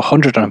 the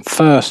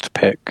 101st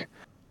pick,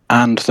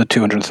 and the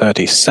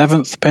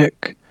 237th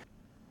pick.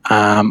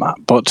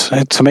 But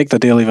to make the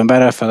deal even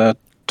better, for the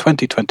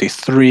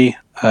 2023,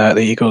 the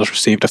Eagles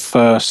received a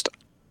first,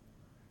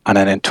 and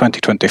then in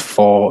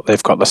 2024,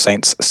 they've got the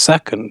Saints'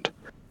 second.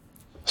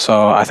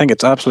 So I think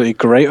it's absolutely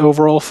great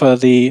overall for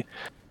the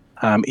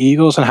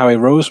Eagles and Howie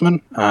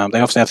Roseman. They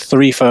obviously had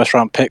 3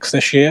 first-round picks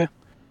this year,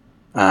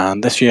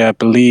 and this year, I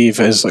believe,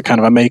 is kind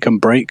of a make and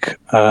break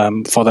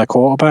for their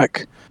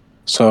quarterback.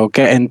 So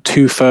getting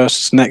 2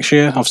 firsts next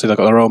year, obviously they've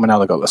got the Roman, now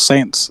they've got the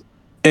Saints.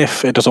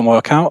 If it doesn't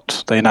work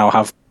out, they now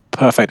have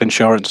perfect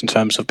insurance in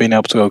terms of being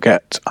able to go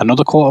get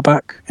another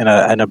quarterback in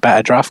a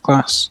better draft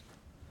class.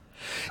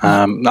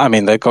 I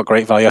mean, they've got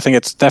great value. I think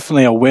it's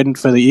definitely a win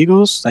for the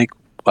Eagles.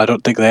 I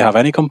don't think they have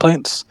any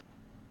complaints.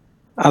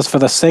 As for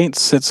the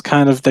Saints, it's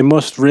kind of, they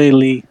must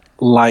really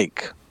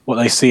like what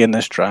they see in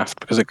this draft,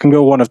 because it can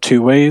go one of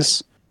 2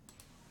 ways.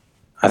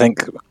 I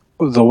think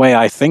the way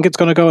I think it's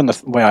going to go and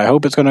the way I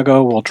hope it's going to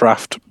go, we'll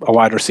draft a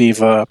wide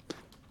receiver,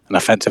 an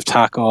offensive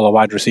tackle, a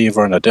wide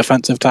receiver, and a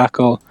defensive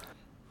tackle.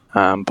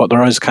 But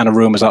there is kind of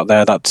rumors out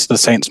there that the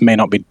Saints may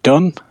not be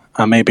done.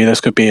 And maybe this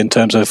could be in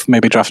terms of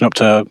maybe drafting up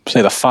to,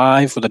 say, the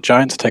 5 with the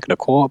Giants taking a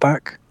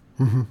quarterback.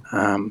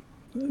 Mm-hmm.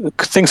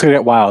 Things could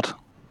get wild.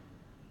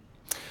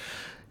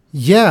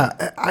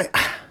 Yeah,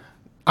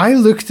 I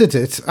looked at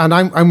it, and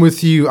I'm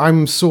with you.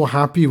 I'm so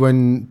happy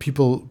when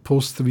people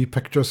post the wee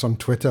pictures on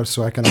Twitter,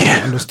 so I can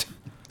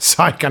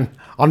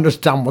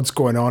understand what's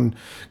going on.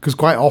 Because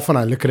quite often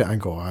I look at it and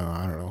go,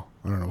 I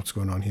don't know what's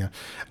going on here.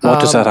 What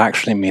does that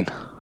actually mean?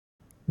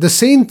 The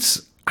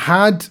Saints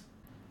had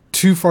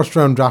 2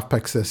 first-round draft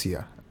picks this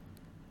year.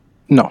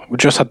 No, we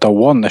just had the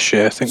 1 this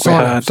year. I think we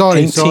had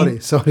 18.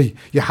 Sorry.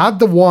 You had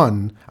the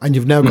 1, and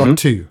you've now got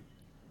 2.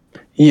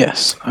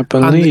 Yes, I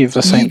believe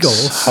the Saints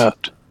Eagles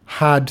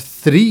had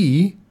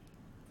 3.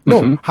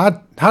 No,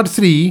 had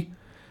 3.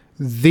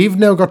 They've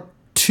now got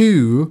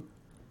 2,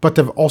 but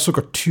they've also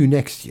got 2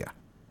 next year.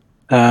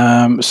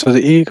 So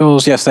the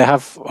Eagles, yes, they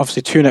have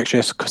obviously 2 next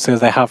year, because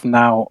they have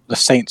now the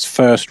Saints'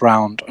 first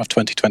round of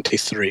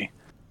 2023.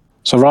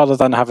 So rather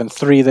than having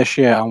 3 this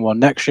year and 1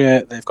 next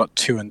year, they've got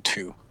 2 and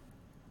 2.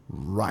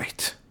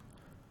 Right.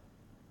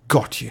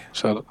 Got you.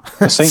 So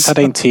the Saints had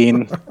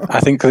 18. I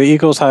think the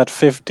Eagles had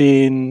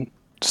 15,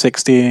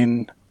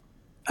 16,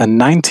 and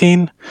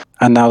 19.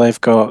 And now they've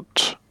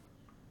got,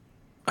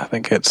 I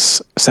think it's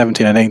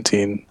 17 and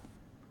 18.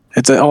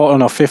 It's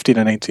 15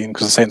 and 18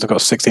 because the Saints have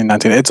got 16 and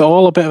 19. It's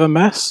all a bit of a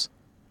mess.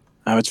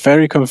 It's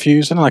very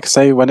confusing. Like I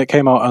say, when it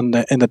came out in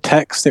the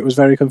text, it was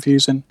very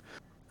confusing.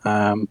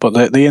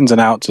 But the ins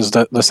and outs is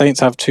that the Saints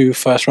have 2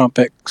 first-round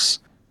picks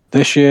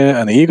this year,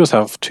 and the Eagles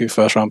have 2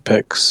 first-round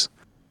picks.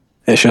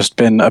 It's just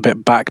been a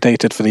bit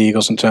backdated for the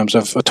Eagles in terms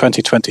of a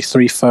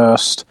 2023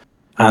 first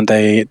and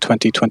a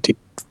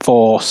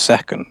 2024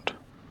 second.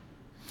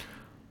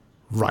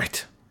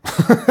 Right.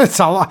 It's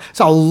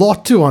a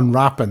lot to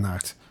unwrap in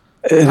that.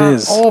 It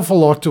is an awful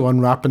lot to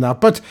unwrap in that.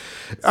 But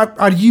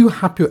are you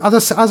happy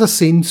as a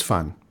Saints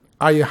fan?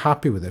 Are you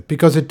happy with it?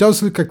 Because it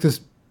does look like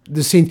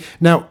the Saints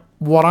now.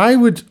 What I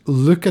would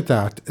look at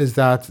that is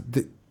that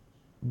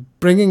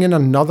bringing in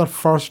another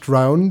first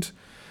round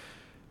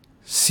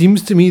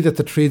seems to me that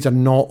the trades are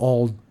not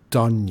all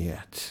done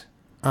yet,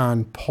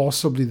 and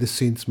possibly the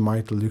Saints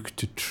might look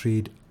to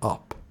trade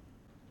up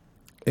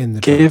in the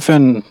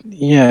given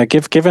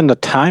the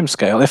time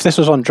scale. If this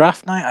was on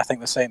draft night, I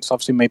think the Saints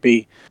obviously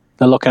maybe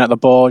they're looking at the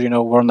board.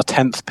 We're on the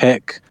 10th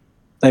pick.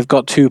 They've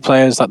got 2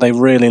 players that they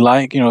really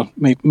like.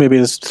 Maybe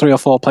there's 3 or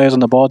 4 players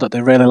on the board that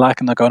they really like,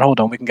 and they're going, hold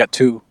on, we can get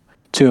two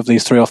of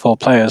these 3 or 4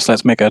 players.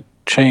 Let's make a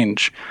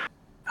change.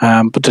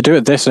 But to do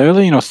it this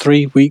early,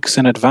 3 weeks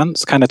in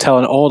advance, kind of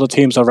telling all the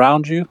teams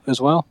around you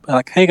as well,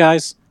 like, hey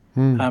guys,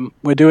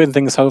 we're doing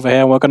things over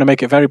here. We're going to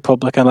make it very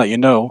public and let you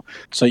know,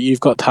 so you've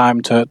got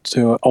time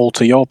to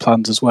alter your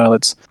plans as well.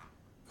 It's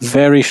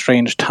very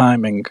strange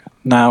timing.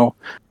 Now,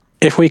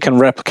 if we can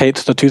replicate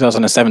the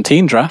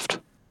 2017 draft,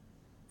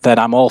 then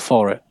I'm all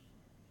for it.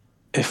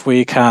 If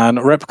we can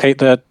replicate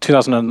the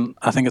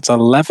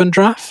 2011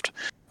 draft,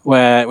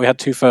 where we had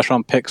 2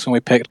 first-round picks and we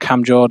picked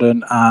Cam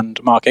Jordan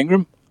and Mark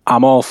Ingram,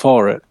 I'm all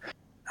for it.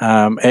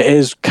 It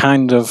is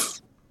kind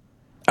of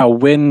a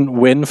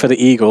win-win for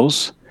the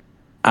Eagles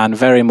and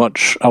very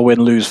much a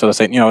win-lose for the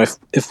Saints.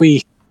 If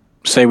we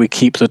say we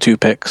keep the 2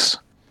 picks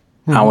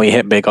and we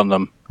hit big on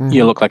them,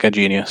 you look like a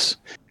genius.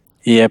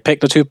 You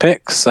pick the 2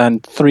 picks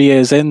and 3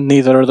 years in,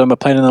 neither of them are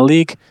playing in the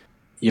league,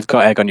 you've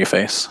got egg on your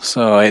face.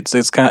 So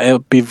it'll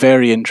be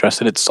very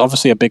interesting. It's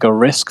obviously a bigger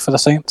risk for the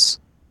Saints.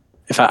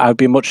 I'd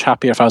be much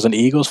happier if I was an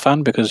Eagles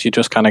fan, because you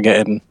just kind of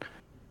get in.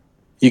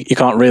 You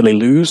can't really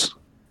lose.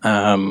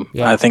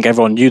 I think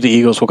everyone knew the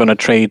Eagles were going to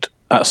trade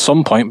at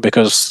some point,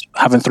 because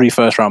having 3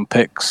 first-round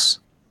picks,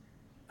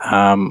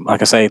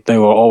 like I say, they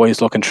were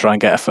always looking to try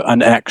and get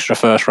an extra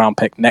first-round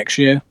pick next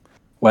year,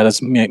 where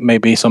there's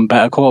maybe some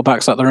better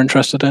quarterbacks that they're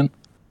interested in.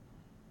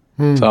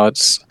 So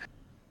it's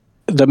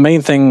the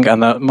main thing,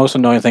 and the most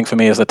annoying thing for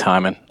me is the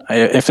timing.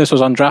 If this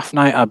was on draft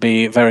night, I'd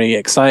be very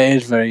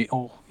excited,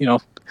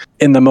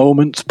 in the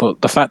moment,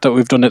 but the fact that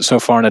we've done it so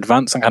far in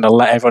advance and kind of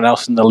let everyone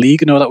else in the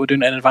league know that we're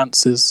doing it in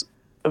advance is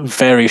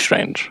very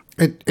strange.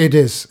 It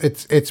is.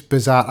 It's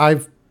bizarre.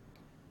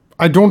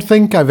 I don't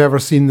think I've ever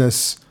seen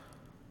this,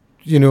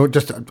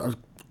 just a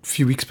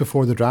few weeks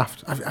before the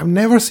draft. I've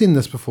never seen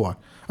this before.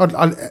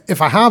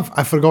 If I have,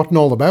 I've forgotten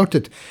all about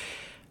it.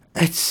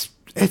 It's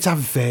a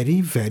very,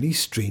 very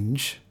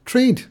strange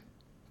trade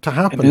to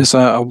happen. It is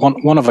a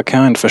one of a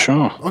kind for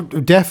sure. Oh,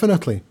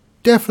 definitely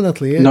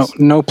is.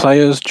 No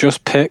players,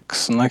 just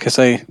picks. And like I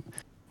say,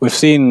 we've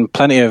seen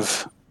plenty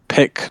of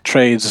pick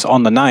trades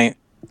on the night.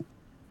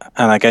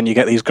 And again, you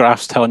get these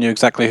graphs telling you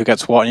exactly who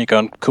gets what, and you're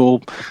going,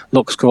 cool,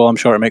 looks cool, I'm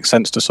sure it makes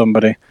sense to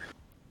somebody.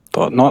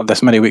 But not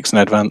this many weeks in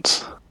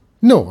advance.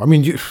 No, I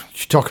mean, you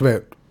talk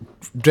about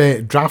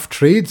draft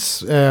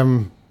trades.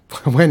 When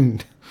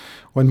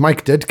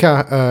Mike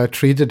Ditka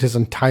traded his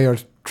entire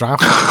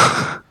draft,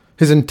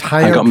 his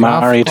entire draft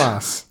married.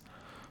 class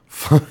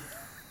for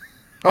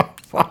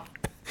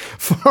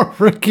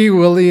Ricky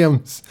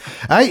Williams.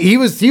 He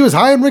was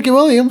high on Ricky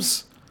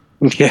Williams.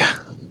 Yeah.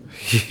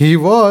 He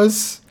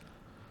was.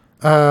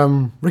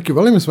 Ricky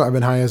Williams might have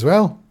been high as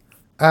well.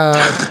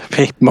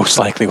 He most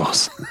likely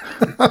was.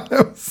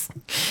 That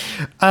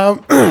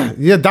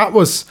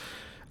was...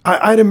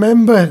 I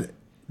remember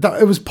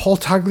that it was Paul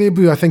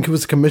Tagliabue, I think he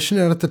was the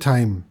commissioner at the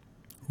time,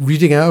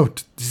 reading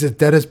out, he said,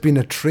 there has been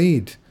a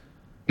trade.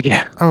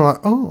 Yeah. I'm like,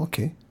 oh,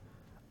 okay.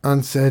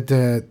 And said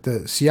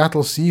the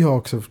Seattle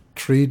Seahawks have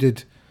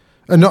traded...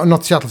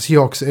 not Seattle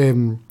Seahawks.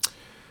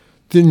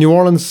 The New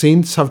Orleans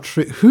Saints have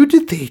traded... Who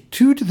did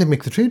they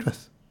make the trade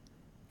with?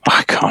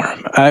 I can't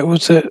remember.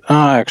 Was it?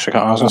 I actually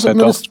can't. I was going to say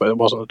Dust, but it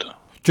wasn't.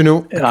 Do you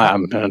know? I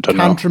don't know.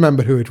 Can't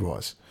remember who it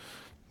was.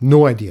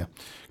 No idea.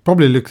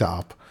 Probably look that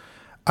up.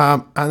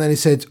 And then he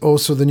said,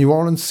 so the New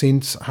Orleans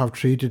Saints have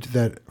traded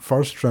their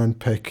first-round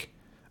pick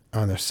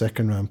and their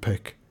second-round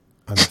pick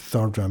and their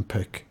third-round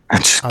pick.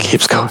 And just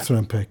keeps going.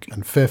 Fourth-round pick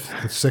and fifth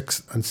and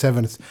sixth and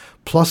seventh,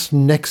 plus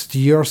next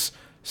year's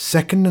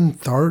second and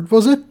third,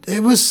 was it?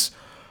 It was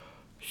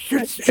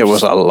It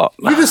was a lot.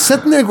 You're just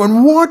sitting there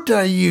going, what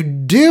are you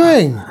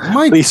doing?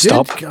 Please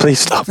stop. Please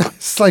stop.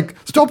 It's like,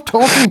 stop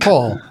talking,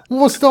 Paul.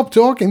 Well, stop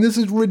talking. This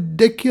is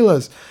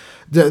ridiculous.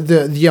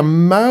 The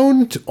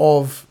amount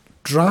of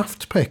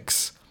draft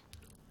picks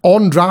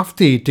on draft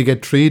day to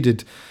get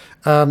traded.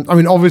 I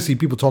mean, obviously,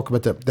 people talk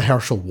about the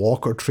Herschel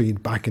Walker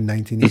trade back in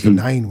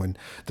 1989 when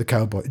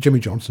the Jimmy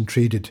Johnson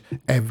traded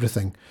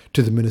everything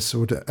to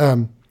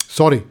the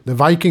the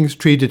Vikings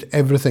traded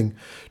everything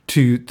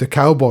to the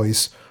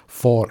Cowboys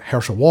for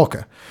Herschel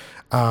Walker.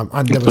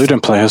 And including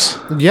players.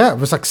 Yeah, it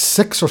was like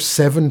 6 or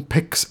 7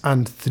 picks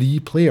and 3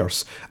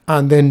 players.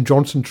 And then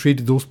Johnson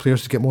traded those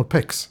players to get more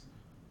picks.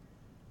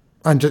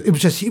 And he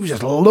was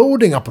just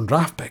loading up on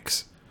draft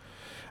picks.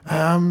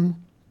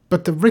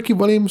 But the Ricky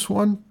Williams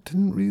one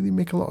didn't really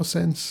make a lot of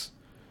sense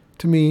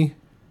to me.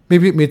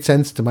 Maybe it made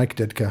sense to Mike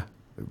Ditka,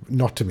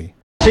 not to me.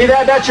 See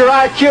that? That's your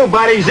IQ,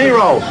 buddy.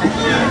 0.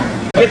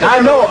 I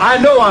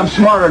know I'm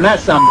smarter than that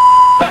son.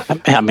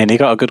 I mean, he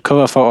got a good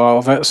cover photo out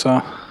of it,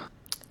 so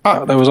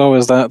there was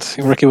always that.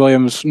 Ricky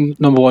Williams,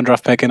 number 1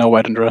 draft pick in a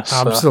wedding dress.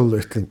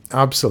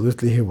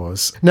 Absolutely he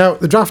was. Now,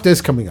 the draft is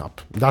coming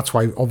up. That's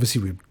why,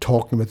 obviously, we're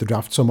talking about the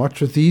draft so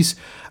much with these.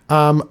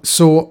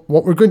 So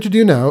what we're going to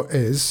do now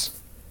is...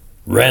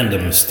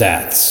 Random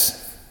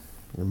stats.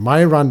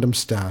 My random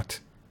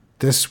stat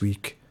this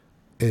week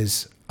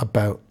is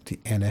about the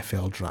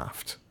NFL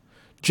draft.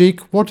 Jake,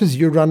 what is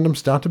your random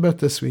stat about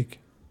this week?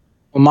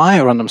 Well,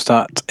 my random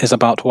stat is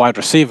about wide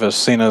receivers,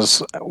 seeing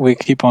as we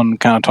keep on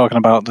kind of talking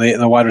about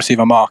the wide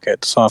receiver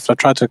market. So I've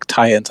tried to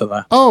tie it into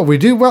that. Oh, we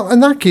do? Well,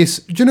 in that case,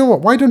 do you know what?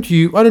 Why don't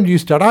you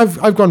start?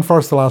 I've gone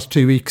first the last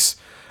 2 weeks.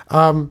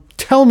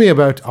 Tell me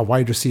about a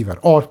wide receiver,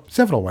 or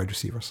several wide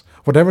receivers,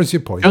 whatever's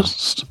your point.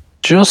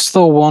 Just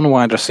the one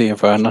wide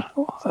receiver, and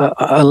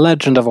a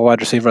legend of a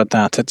wide receiver at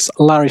that. It's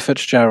Larry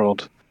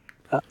Fitzgerald,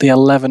 the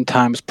 11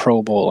 times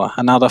Pro Bowler.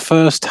 And now the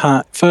first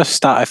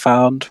stat I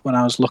found when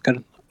I was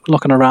looking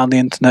around the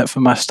internet for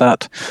my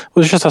stat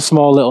was just a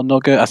small little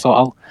nugget. I thought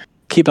I'll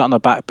keep that on the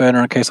back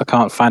burner in case I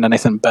can't find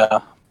anything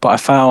better. But I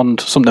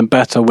found something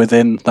better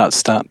within that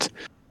stat.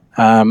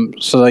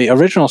 So the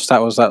original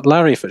stat was that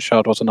Larry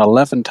Fitzgerald was an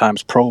 11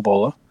 times Pro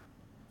Bowler,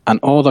 and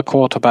all the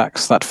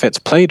quarterbacks that Fitz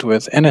played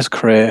with in his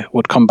career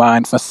would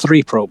combine for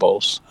 3 Pro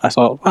Bowls. I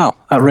thought, wow,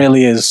 that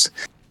really is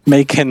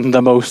making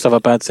the most of a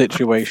bad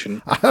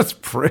situation. That's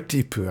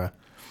pretty poor.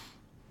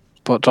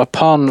 But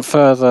upon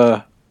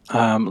further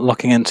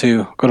looking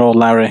into good old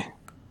Larry,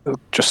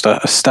 just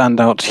a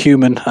standout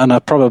human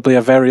and probably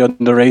a very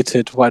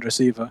underrated wide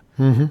receiver,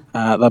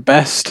 the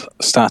best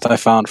stat I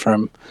found for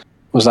him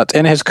was that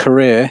in his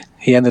career,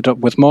 he ended up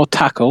with more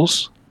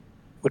tackles,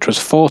 which was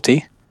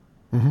 40,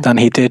 than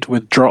he did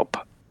with drops.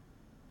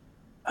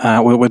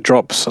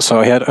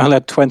 So he only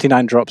had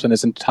 29 drops in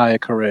his entire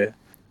career.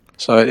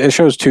 So it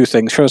shows 2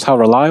 things. It shows how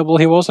reliable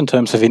he was in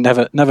terms of he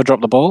never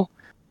dropped the ball,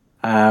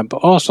 but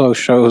also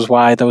shows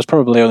why there was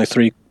probably only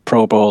 3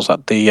 Pro Bowls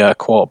at the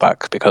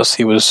quarterback, because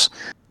he was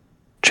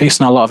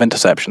chasing a lot of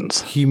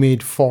interceptions. He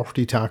made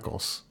 40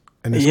 tackles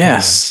in his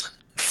career.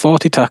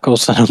 40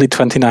 tackles and only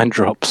 29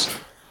 drops.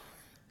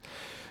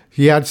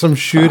 He had some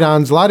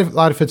shootdowns.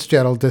 Larry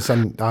Fitzgerald is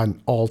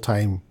an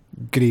all-time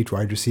great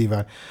wide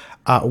receiver.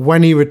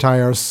 When he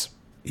retires,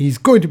 he's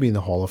going to be in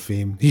the Hall of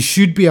Fame. He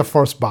should be a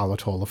first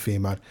ballot Hall of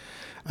Famer.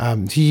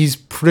 He's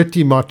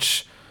pretty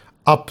much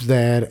up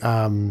there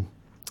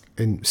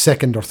in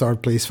second or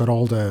third place for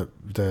all the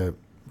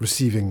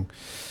receiving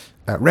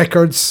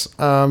records.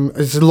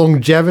 His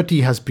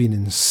longevity has been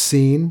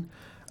insane,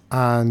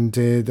 and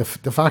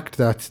the fact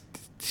that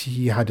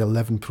he had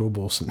 11 Pro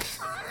Bowls and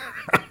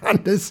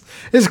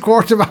his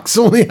quarterbacks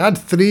only had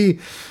 3,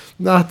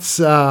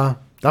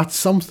 that's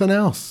something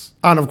else.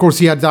 And of course,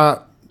 he had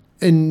that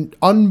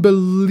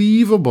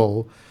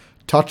unbelievable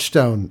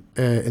touchdown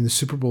in the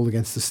Super Bowl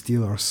against the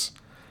Steelers.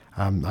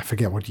 I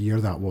forget what year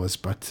that was,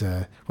 but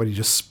where he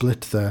just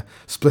split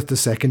the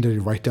secondary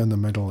right down the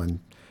middle and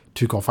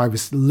took off. I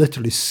was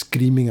literally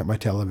screaming at my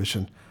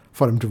television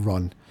for him to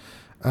run.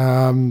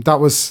 That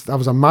was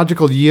a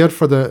magical year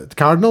for the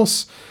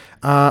Cardinals.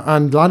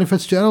 And Larry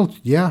Fitzgerald,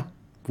 yeah,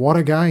 what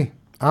a guy!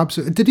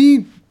 Absolutely.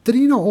 Did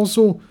he not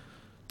also?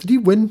 Did he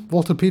win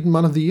Walter Payton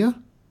Man of the Year?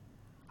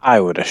 I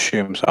would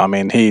assume so. I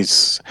mean,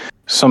 he's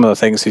some of the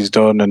things he's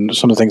done and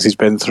some of the things he's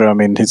been through. I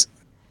mean, he's,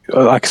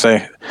 like I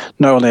say,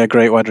 not only a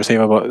great wide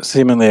receiver, but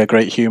seemingly a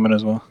great human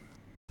as well.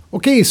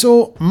 Okay,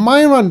 so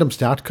my random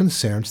stat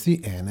concerns the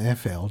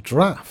NFL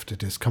draft.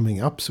 It is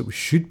coming up, so we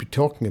should be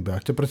talking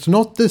about it, but it's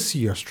not this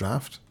year's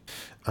draft,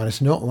 and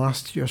it's not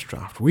last year's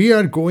draft. We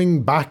are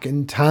going back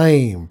in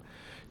time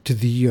to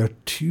the year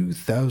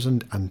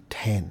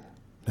 2010.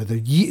 Now,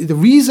 the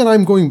reason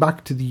I'm going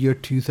back to the year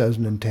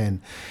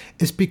 2010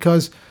 is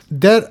because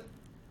there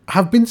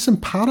have been some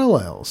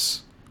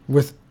parallels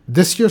with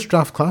this year's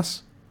draft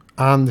class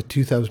and the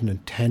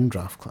 2010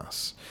 draft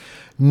class,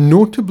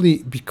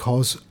 notably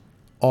because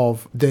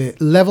of the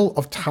level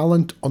of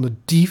talent on the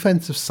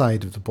defensive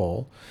side of the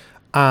ball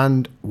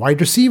and wide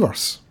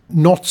receivers.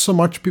 Not so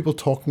much people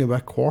talking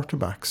about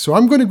quarterbacks. So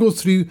I'm going to go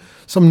through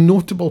some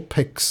notable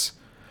picks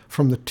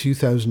from the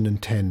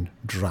 2010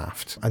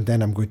 draft. And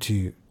then I'm going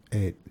to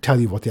tell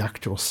you what the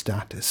actual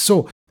stat is.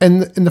 So in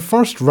the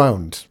first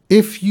round,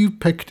 if you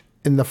picked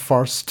in the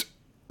first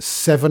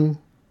 7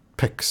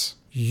 picks,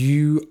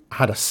 you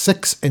had a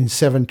 6 in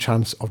 7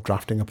 chance of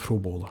drafting a Pro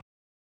Bowler.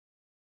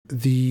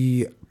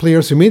 The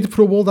players who made the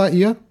Pro Bowl that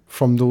year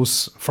from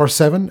those first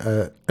 7,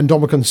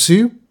 Ndamukong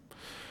Suh,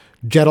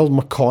 Gerald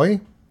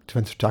McCoy,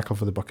 defensive tackle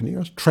for the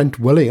Buccaneers, Trent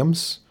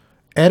Williams,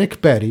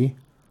 Eric Berry,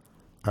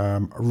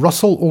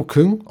 Russell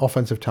Okung,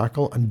 offensive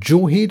tackle, and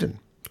Joe Hayden,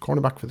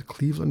 cornerback for the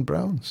Cleveland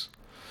Browns.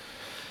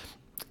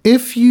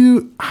 If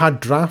you had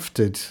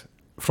drafted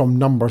from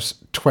numbers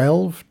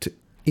 12 to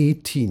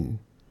 18,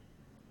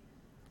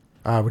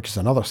 which is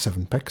another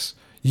 7 picks,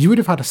 you would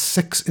have had a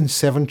 6 in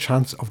 7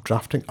 chance of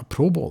drafting a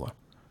Pro Bowler.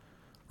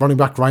 Running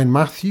back Ryan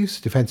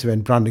Matthews, defensive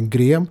end Brandon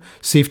Graham,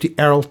 safety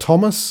Earl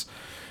Thomas,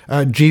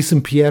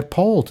 Jason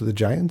Pierre-Paul to the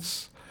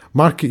Giants,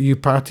 Mark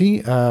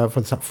Iupati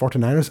for the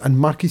 49ers, and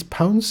Marquise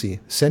Pouncey,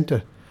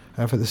 centre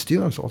for the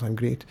Steelers, all-time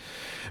great.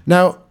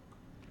 Now,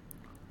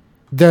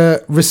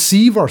 the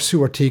receivers who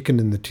were taken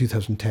in the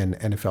 2010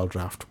 NFL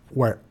draft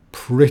were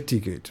pretty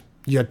good.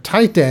 You had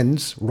tight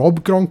ends,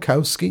 Rob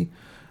Gronkowski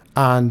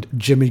and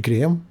Jimmy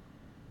Graham,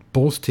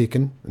 both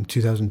taken in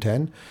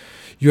 2010.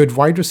 You had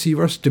wide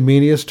receivers,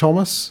 Demarius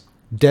Thomas,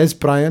 Des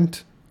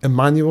Bryant,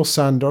 Emmanuel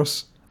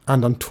Sanders,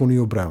 and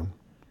Antonio Brown,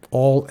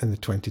 all in the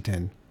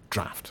 2010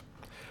 draft.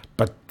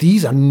 But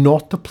these are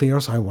not the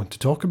players I want to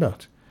talk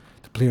about.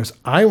 The players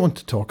I want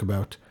to talk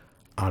about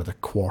are the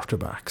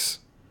quarterbacks.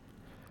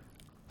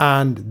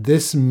 And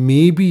this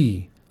may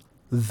be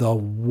the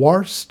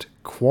worst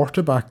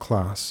quarterback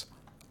class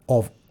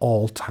of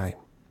all time.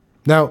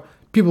 Now,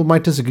 people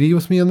might disagree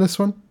with me on this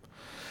one,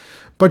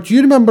 but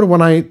you remember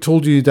when I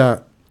told you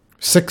that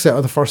 6 out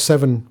of the first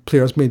 7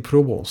 players made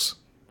Pro Bowls?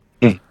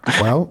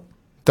 Well,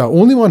 the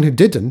only one who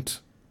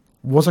didn't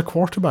was a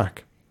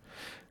quarterback.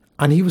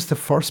 And he was the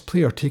first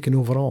player taken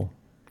overall.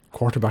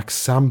 Quarterback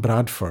Sam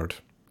Bradford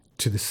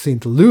to the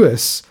St.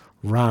 Louis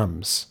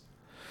Rams.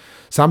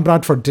 Sam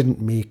Bradford didn't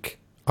make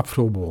a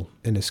Pro Bowl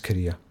in his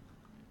career.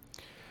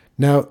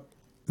 Now,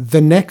 the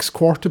next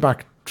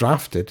quarterback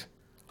drafted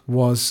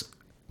was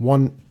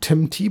one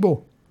Tim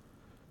Tebow,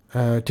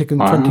 taken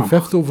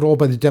 25th overall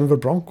by the Denver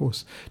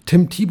Broncos.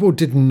 Tim Tebow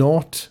did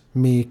not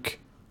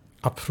make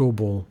a Pro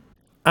Bowl.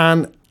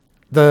 And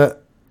the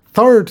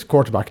third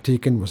quarterback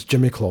taken was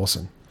Jimmy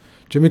Clausen.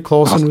 Jimmy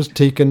Clausen was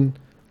taken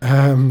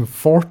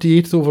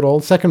 48th overall,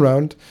 second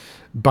round,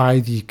 by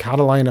the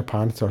Carolina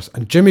Panthers.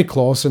 And Jimmy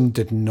Clausen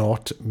did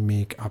not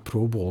make a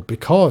Pro Bowl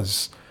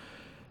because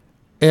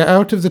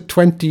out of the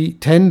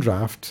 2010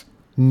 draft,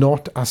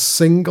 not a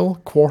single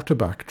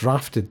quarterback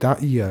drafted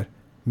that year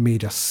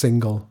made a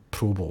single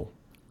Pro Bowl.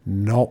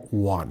 Not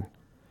one.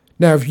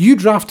 Now, if you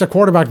draft a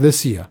quarterback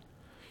this year,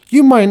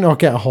 you might not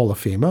get a Hall of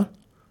Famer,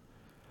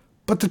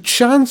 but the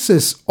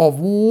chances of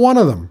one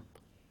of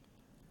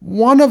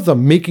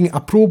them making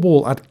a Pro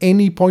Bowl at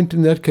any point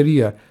in their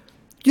career,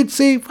 you'd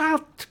say,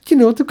 well,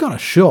 they've got a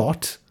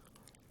shot.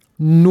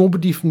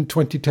 Nobody from the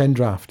 2010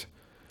 draft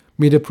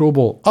made a Pro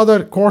Bowl.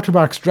 Other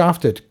quarterbacks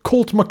drafted.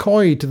 Colt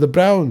McCoy to the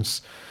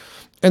Browns.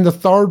 In the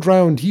 3rd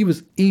round, he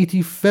was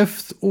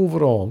 85th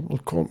overall. Well,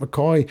 Colt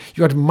McCoy.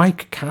 You had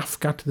Mike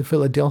Kafka to the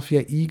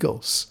Philadelphia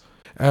Eagles.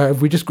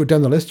 If we just go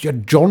down the list, you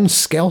had John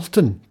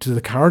Skelton to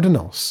the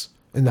Cardinals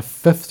in the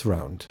 5th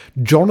round.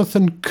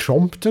 Jonathan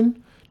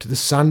Crompton to the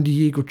San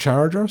Diego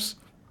Chargers.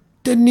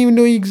 Didn't even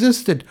know he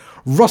existed.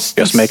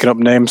 Just making up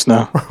names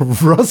now.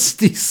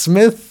 Rusty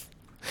Smith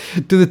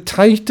to the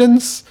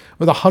Titans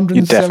with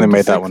 176. You definitely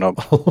made that one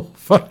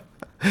up.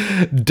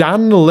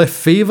 Dan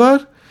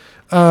Lefevre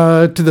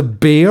to the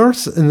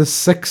Bears in the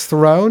 6th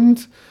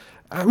round.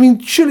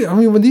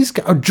 When these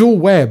guys... Joe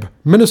Webb,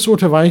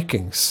 Minnesota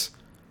Vikings.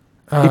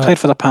 He played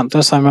for the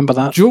Panthers, I remember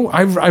that.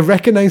 I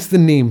recognise the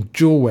name,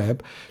 Joe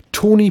Webb.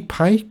 Tony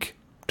Pike,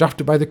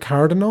 drafted by the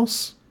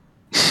Cardinals.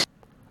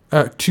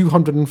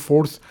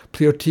 204th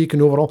player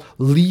taken overall.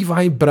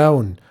 Levi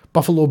Brown,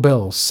 Buffalo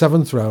Bills,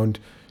 7th round.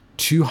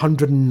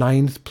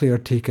 209th player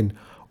taken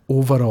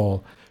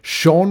overall.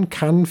 Sean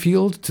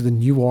Canfield to the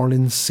New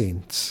Orleans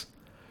Saints.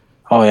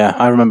 Oh yeah,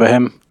 I remember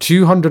him.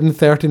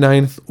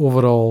 239th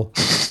overall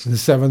in the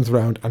 7th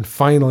round. And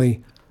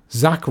finally,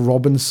 Zach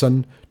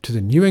Robinson to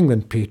the New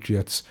England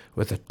Patriots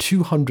with a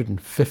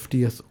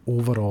 250th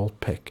overall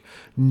pick.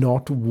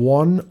 Not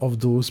one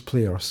of those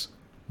players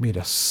made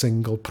a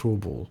single Pro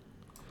Bowl.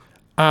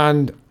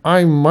 And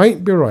I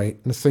might be right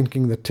in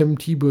thinking that Tim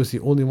Tebow is the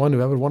only one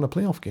who ever won a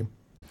playoff game.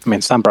 I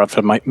mean, Sam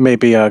Bradford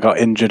maybe got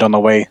injured on the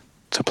way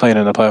to playing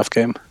in a playoff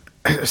game.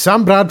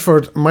 Sam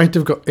Bradford might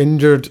have got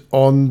injured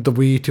on the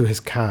way to his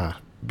car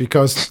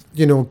because,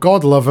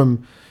 God love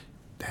him,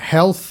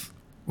 health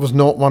was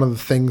not one of the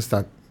things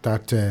that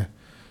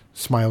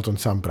smiled on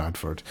Sam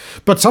Bradford.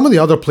 But some of the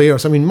other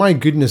players, I mean, my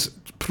goodness,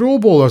 Pro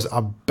Bowlers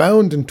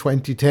abound in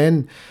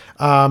 2010.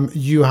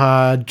 You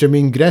had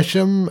Jermaine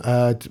Gresham,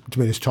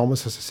 Demarius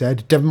Thomas, as I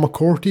said, Devin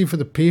McCourty for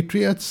the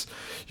Patriots.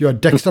 You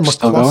had Dexter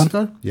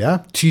McCluster,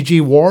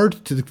 TJ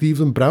Ward to the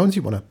Cleveland Browns. He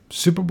won a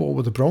Super Bowl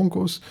with the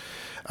Broncos.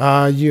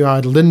 You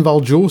had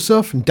Linval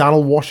Joseph and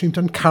Darrell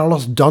Washington,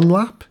 Carlos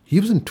Dunlap. He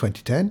was in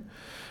 2010.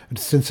 And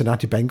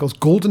Cincinnati Bengals.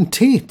 Golden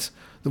Tate,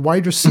 the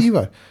wide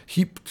receiver,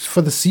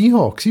 for the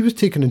Seahawks. He was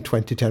taken in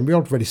 2010. We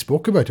already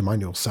spoke about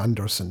Emmanuel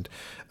Sanders and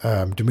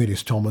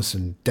Demarius Thomas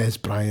and Des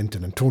Bryant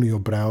and Antonio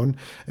Brown.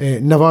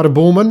 Navarro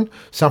Bowman,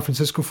 San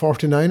Francisco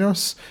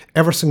 49ers.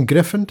 Everson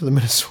Griffin to the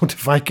Minnesota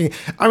Vikings.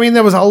 I mean,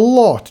 there was a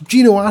lot.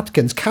 Geno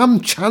Atkins,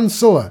 Cam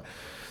Chancellor.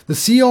 The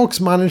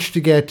Seahawks managed to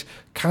get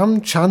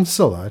Cam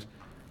Chancellor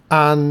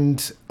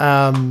and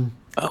Earl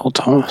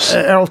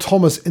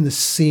Thomas in the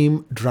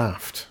same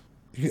draft.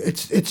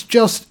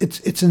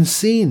 It's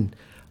insane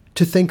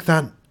to think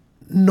that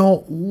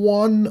not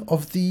one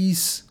of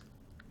these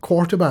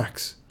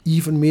quarterbacks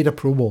even made a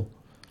Pro Bowl.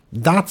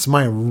 That's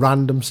my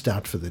random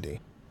stat for the day.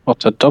 Well,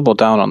 to double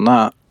down on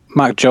that,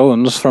 Mac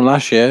Jones from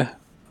last year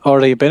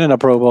already been in a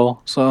Pro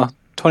Bowl, so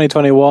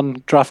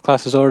 2021 draft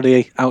class has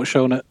already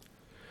outshone it.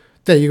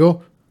 There you go.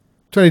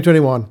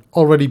 2021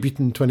 already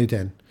beaten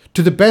 2010.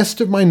 To the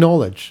best of my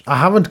knowledge, I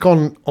haven't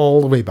gone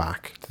all the way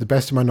back. To the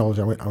best of my knowledge,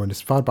 I went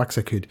as far back as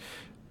I could.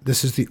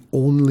 This is the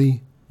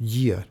only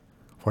year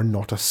where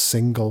not a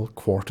single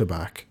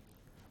quarterback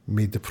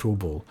made the Pro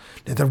Bowl.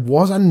 Now, there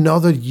was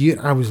another year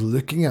I was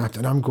looking at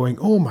and I'm going,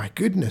 oh my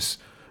goodness,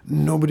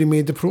 nobody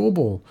made the Pro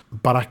Bowl.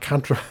 But I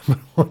can't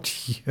remember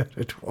what year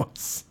it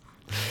was.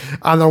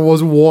 And there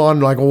was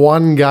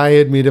one guy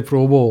had made a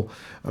Pro Bowl.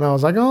 And I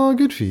was like, oh,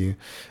 good for you.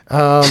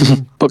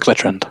 Book the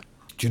trend.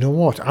 Do you know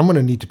what? I'm going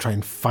to need to try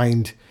and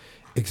find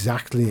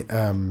exactly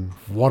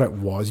what it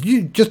was.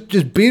 You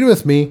just bear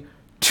with me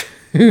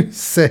 2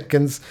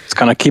 seconds. It's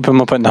going to keep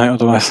him up at night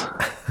otherwise.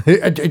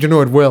 You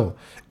know, it will.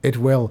 It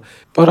will.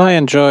 But I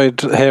enjoyed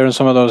hearing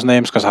some of those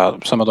names because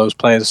some of those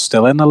players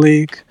still in the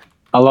league.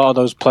 A lot of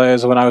those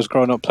players when I was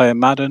growing up playing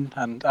Madden,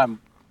 and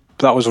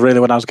that was really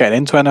when I was getting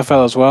into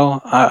NFL as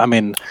well. I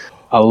mean,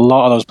 a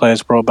lot of those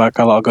players brought back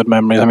a lot of good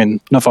memories. I mean,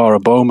 Navarro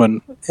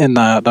Bowman in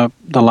the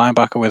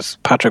linebacker with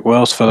Patrick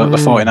Wills for the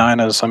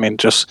 49ers. I mean,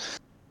 just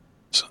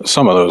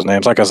some of those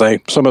names. Like I say,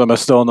 some of them are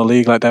still in the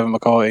league, like Devin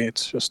McCourty.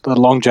 It's just the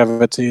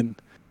longevity and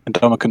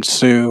Ndamukong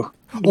Suh.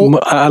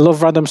 I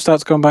love random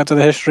stats going back to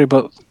the history,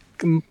 but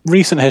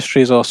recent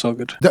history is also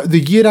good. The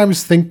year I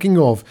was thinking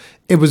of,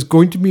 it was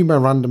going to be my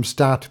random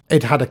stat.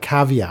 It had a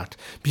caveat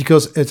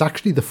because it's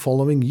actually the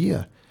following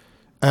year,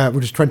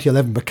 which is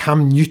 2011. But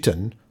Cam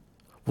Newton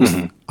was,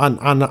 and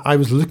I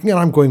was looking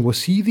at him going,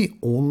 was he the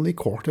only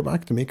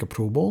quarterback to make a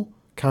Pro Bowl?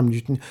 Cam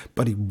Newton,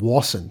 but he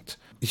wasn't.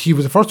 He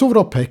was the first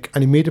overall pick,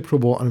 and he made a Pro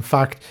Bowl. And in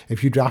fact,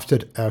 if you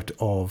drafted out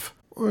of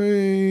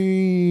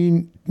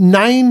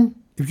 9.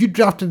 If you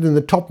drafted in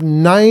the top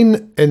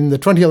 9 in the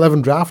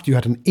 2011 draft, you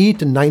had an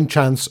 8 and 9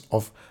 chance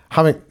of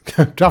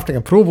drafting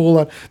a Pro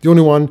Bowler. The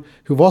only one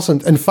who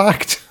wasn't. In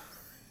fact,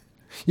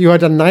 you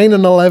had a 9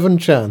 and 11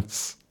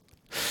 chance.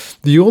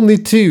 The only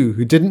 2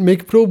 who didn't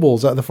make Pro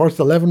Bowls out of the first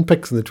 11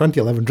 picks in the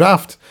 2011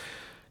 draft.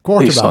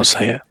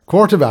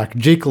 Quarterback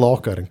Jake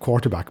Locker and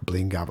quarterback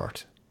Blaine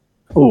Gabbert.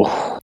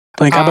 Oh,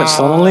 Blaine Gabbert's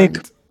still in the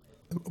league.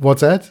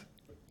 What's that?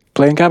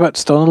 Blaine Gabbert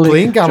still in the league.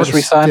 Blaine Gabbert just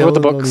re-signed with the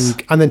Bucks.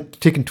 And then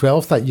taken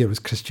 12th that year was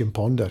Christian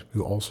Ponder,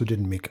 who also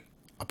didn't make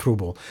a Pro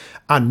Bowl.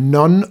 And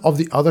none of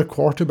the other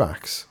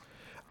quarterbacks.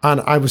 And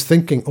I was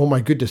thinking, oh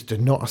my goodness,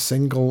 did not a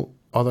single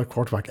other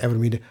quarterback ever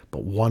made it?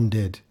 But one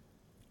did.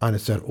 And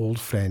it's their old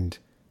friend,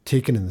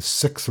 taken in the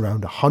 6th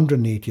round,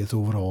 180th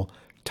overall,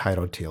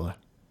 Tyrod Taylor.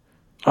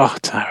 Oh,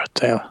 Tyrod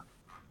Taylor.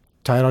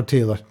 Tyrod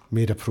Taylor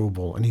made a Pro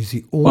Bowl. And he's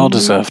the only... Well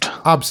deserved.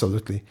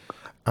 Absolutely.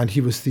 And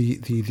he was the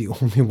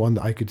only one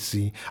that I could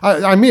see.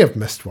 I may have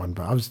missed one,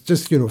 but I was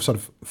just, sort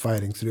of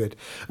firing through it.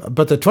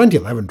 But the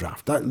 2011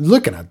 draft,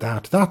 looking at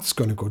that, that's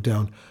going to go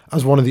down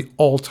as one of the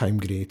all-time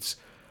greats.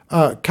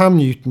 Cam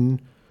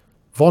Newton,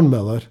 Von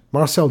Miller,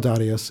 Marcel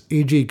Darius,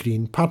 AJ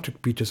Green,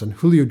 Patrick Peterson,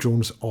 Julio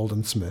Jones,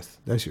 Aldon Smith.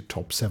 There's your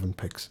top 7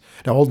 picks.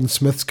 Now, Aldon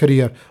Smith's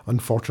career,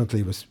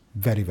 unfortunately, was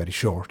very, very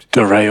short.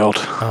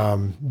 Derailed.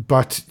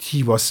 But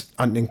he was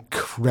an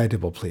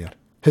incredible player.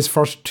 His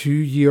first 2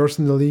 years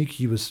in the league,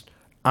 he was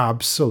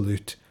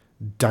absolute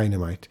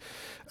dynamite.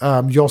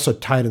 You also had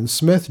Tyron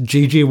Smith,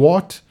 J.J.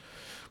 Watt,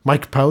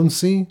 Mike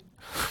Pouncey,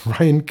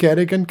 Ryan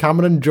Kerrigan,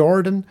 Cameron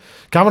Jordan,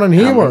 Cameron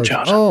Hayward.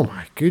 Oh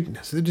my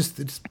goodness. They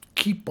just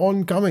keep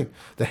on coming.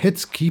 The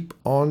hits keep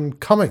on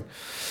coming.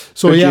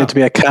 So good year to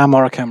be a Cam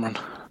or a Cameron.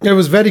 It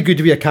was very good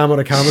to be a Cam or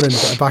a Cameron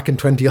back in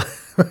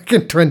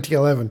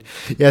 2011.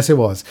 Yes, it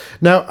was.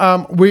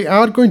 Now, we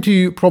are going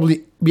to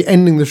probably be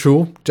ending the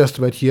show just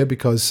about here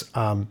because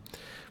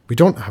we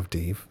don't have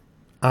Dave.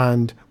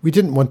 And we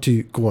didn't want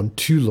to go on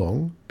too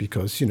long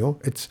because,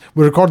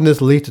 we're recording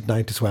this late at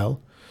night as well.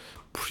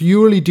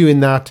 Purely doing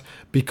that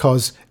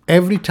because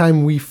every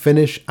time we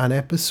finish an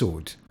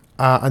episode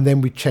and then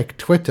we check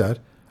Twitter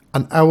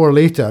an hour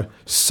later,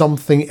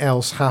 something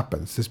else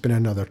happens. There's been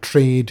another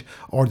trade,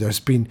 or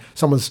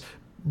someone's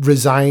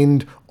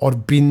resigned or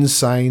been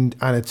signed,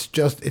 and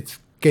it's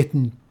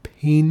getting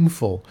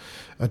painful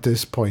at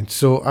this point.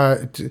 So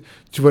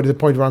to the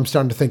point where I'm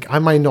starting to think I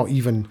might not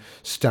even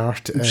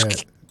start.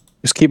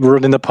 Just keep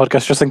running the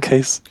podcast just in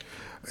case.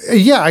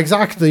 Yeah,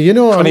 exactly.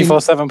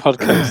 24/7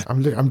 podcast.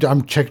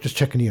 I'm just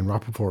checking Ian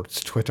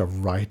Rappaport's Twitter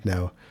right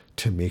now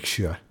to make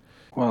sure.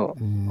 Well,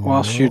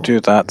 whilst you do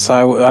that,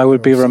 I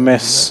would be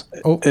remiss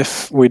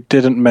if we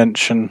didn't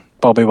mention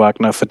Bobby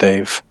Wagner for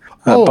Dave.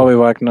 Bobby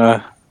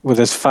Wagner with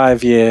his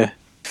 5-year,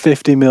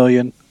 50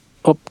 million,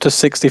 up to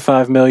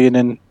 65 million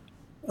in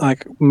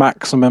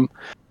maximum.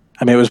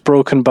 I mean, it was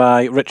broken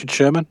by Richard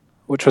Sherman,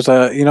 which was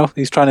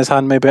he's trying his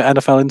hand maybe at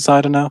NFL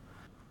Insider now.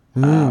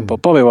 But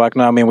Bobby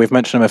Wagner, I mean, we've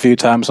mentioned him a few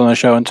times on the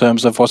show in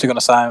terms of what's he going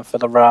to sign for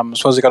the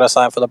Rams, what's he going to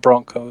sign for the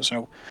Broncos,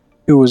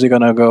 who was he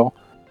going to go?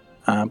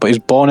 But he's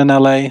born in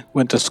LA,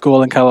 went to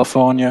school in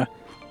California,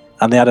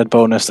 and the added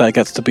bonus that he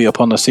gets to be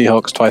up on the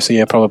Seahawks twice a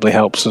year probably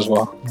helps as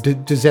well.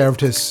 Deserved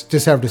his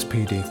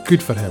payday.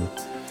 Good for him.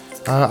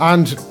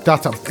 And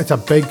it's a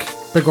big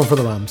one for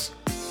the Rams.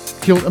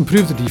 He'll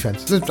improve the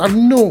defense. I've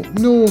no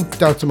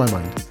doubt in my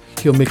mind.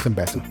 He'll make them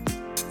better.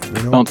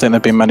 I don't think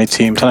there'd be many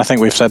teams, and I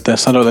think we've said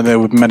this, I don't think there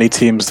would be many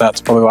teams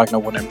that Bobby Wagner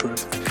wouldn't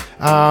improve.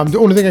 The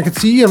only thing I could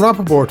see in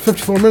Rappaport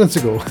 54 minutes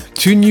ago,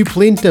 2 new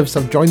plaintiffs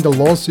have joined the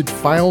lawsuit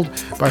filed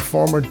by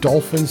former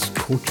Dolphins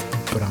coach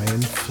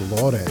Brian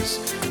Flores.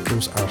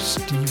 Those are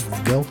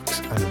Steve Wilkes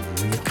and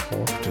Ray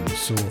Horton.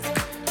 So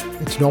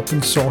it's not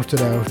been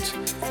sorted out.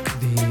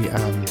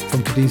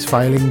 From today's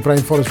filing,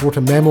 Brian Flores wrote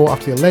a memo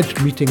after the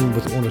alleged meeting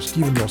with owner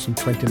Stephen Ross in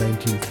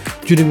 2019,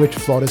 during which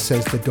Flores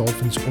says the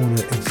Dolphins owner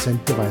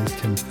incentivized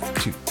him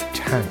to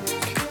tank.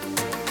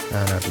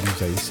 And I believe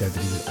that he said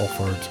that he was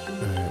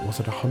offered, was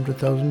it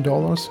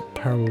 $100,000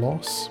 per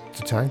loss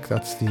to tank?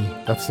 That's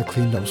the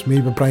claim that was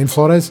made by Brian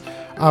Flores.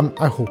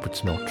 I hope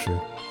it's not true.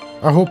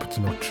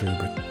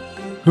 But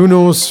who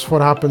knows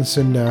what happens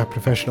in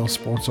professional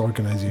sports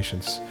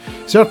organizations.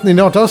 Certainly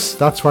not us.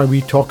 That's why we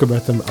talk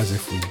about them as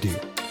if we do.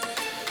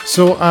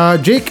 So,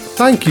 Jake,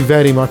 thank you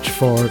very much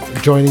for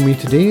joining me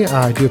today.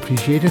 I do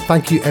appreciate it.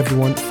 Thank you,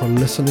 everyone, for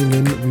listening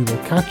in. We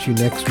will catch you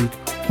next week.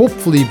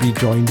 Hopefully be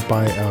joined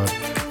by our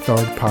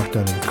third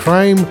partner in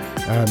crime,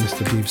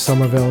 Mr. Dave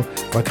Somerville.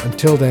 But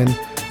until then,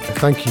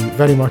 thank you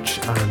very much.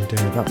 And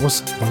that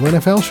was the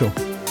WINFL Show.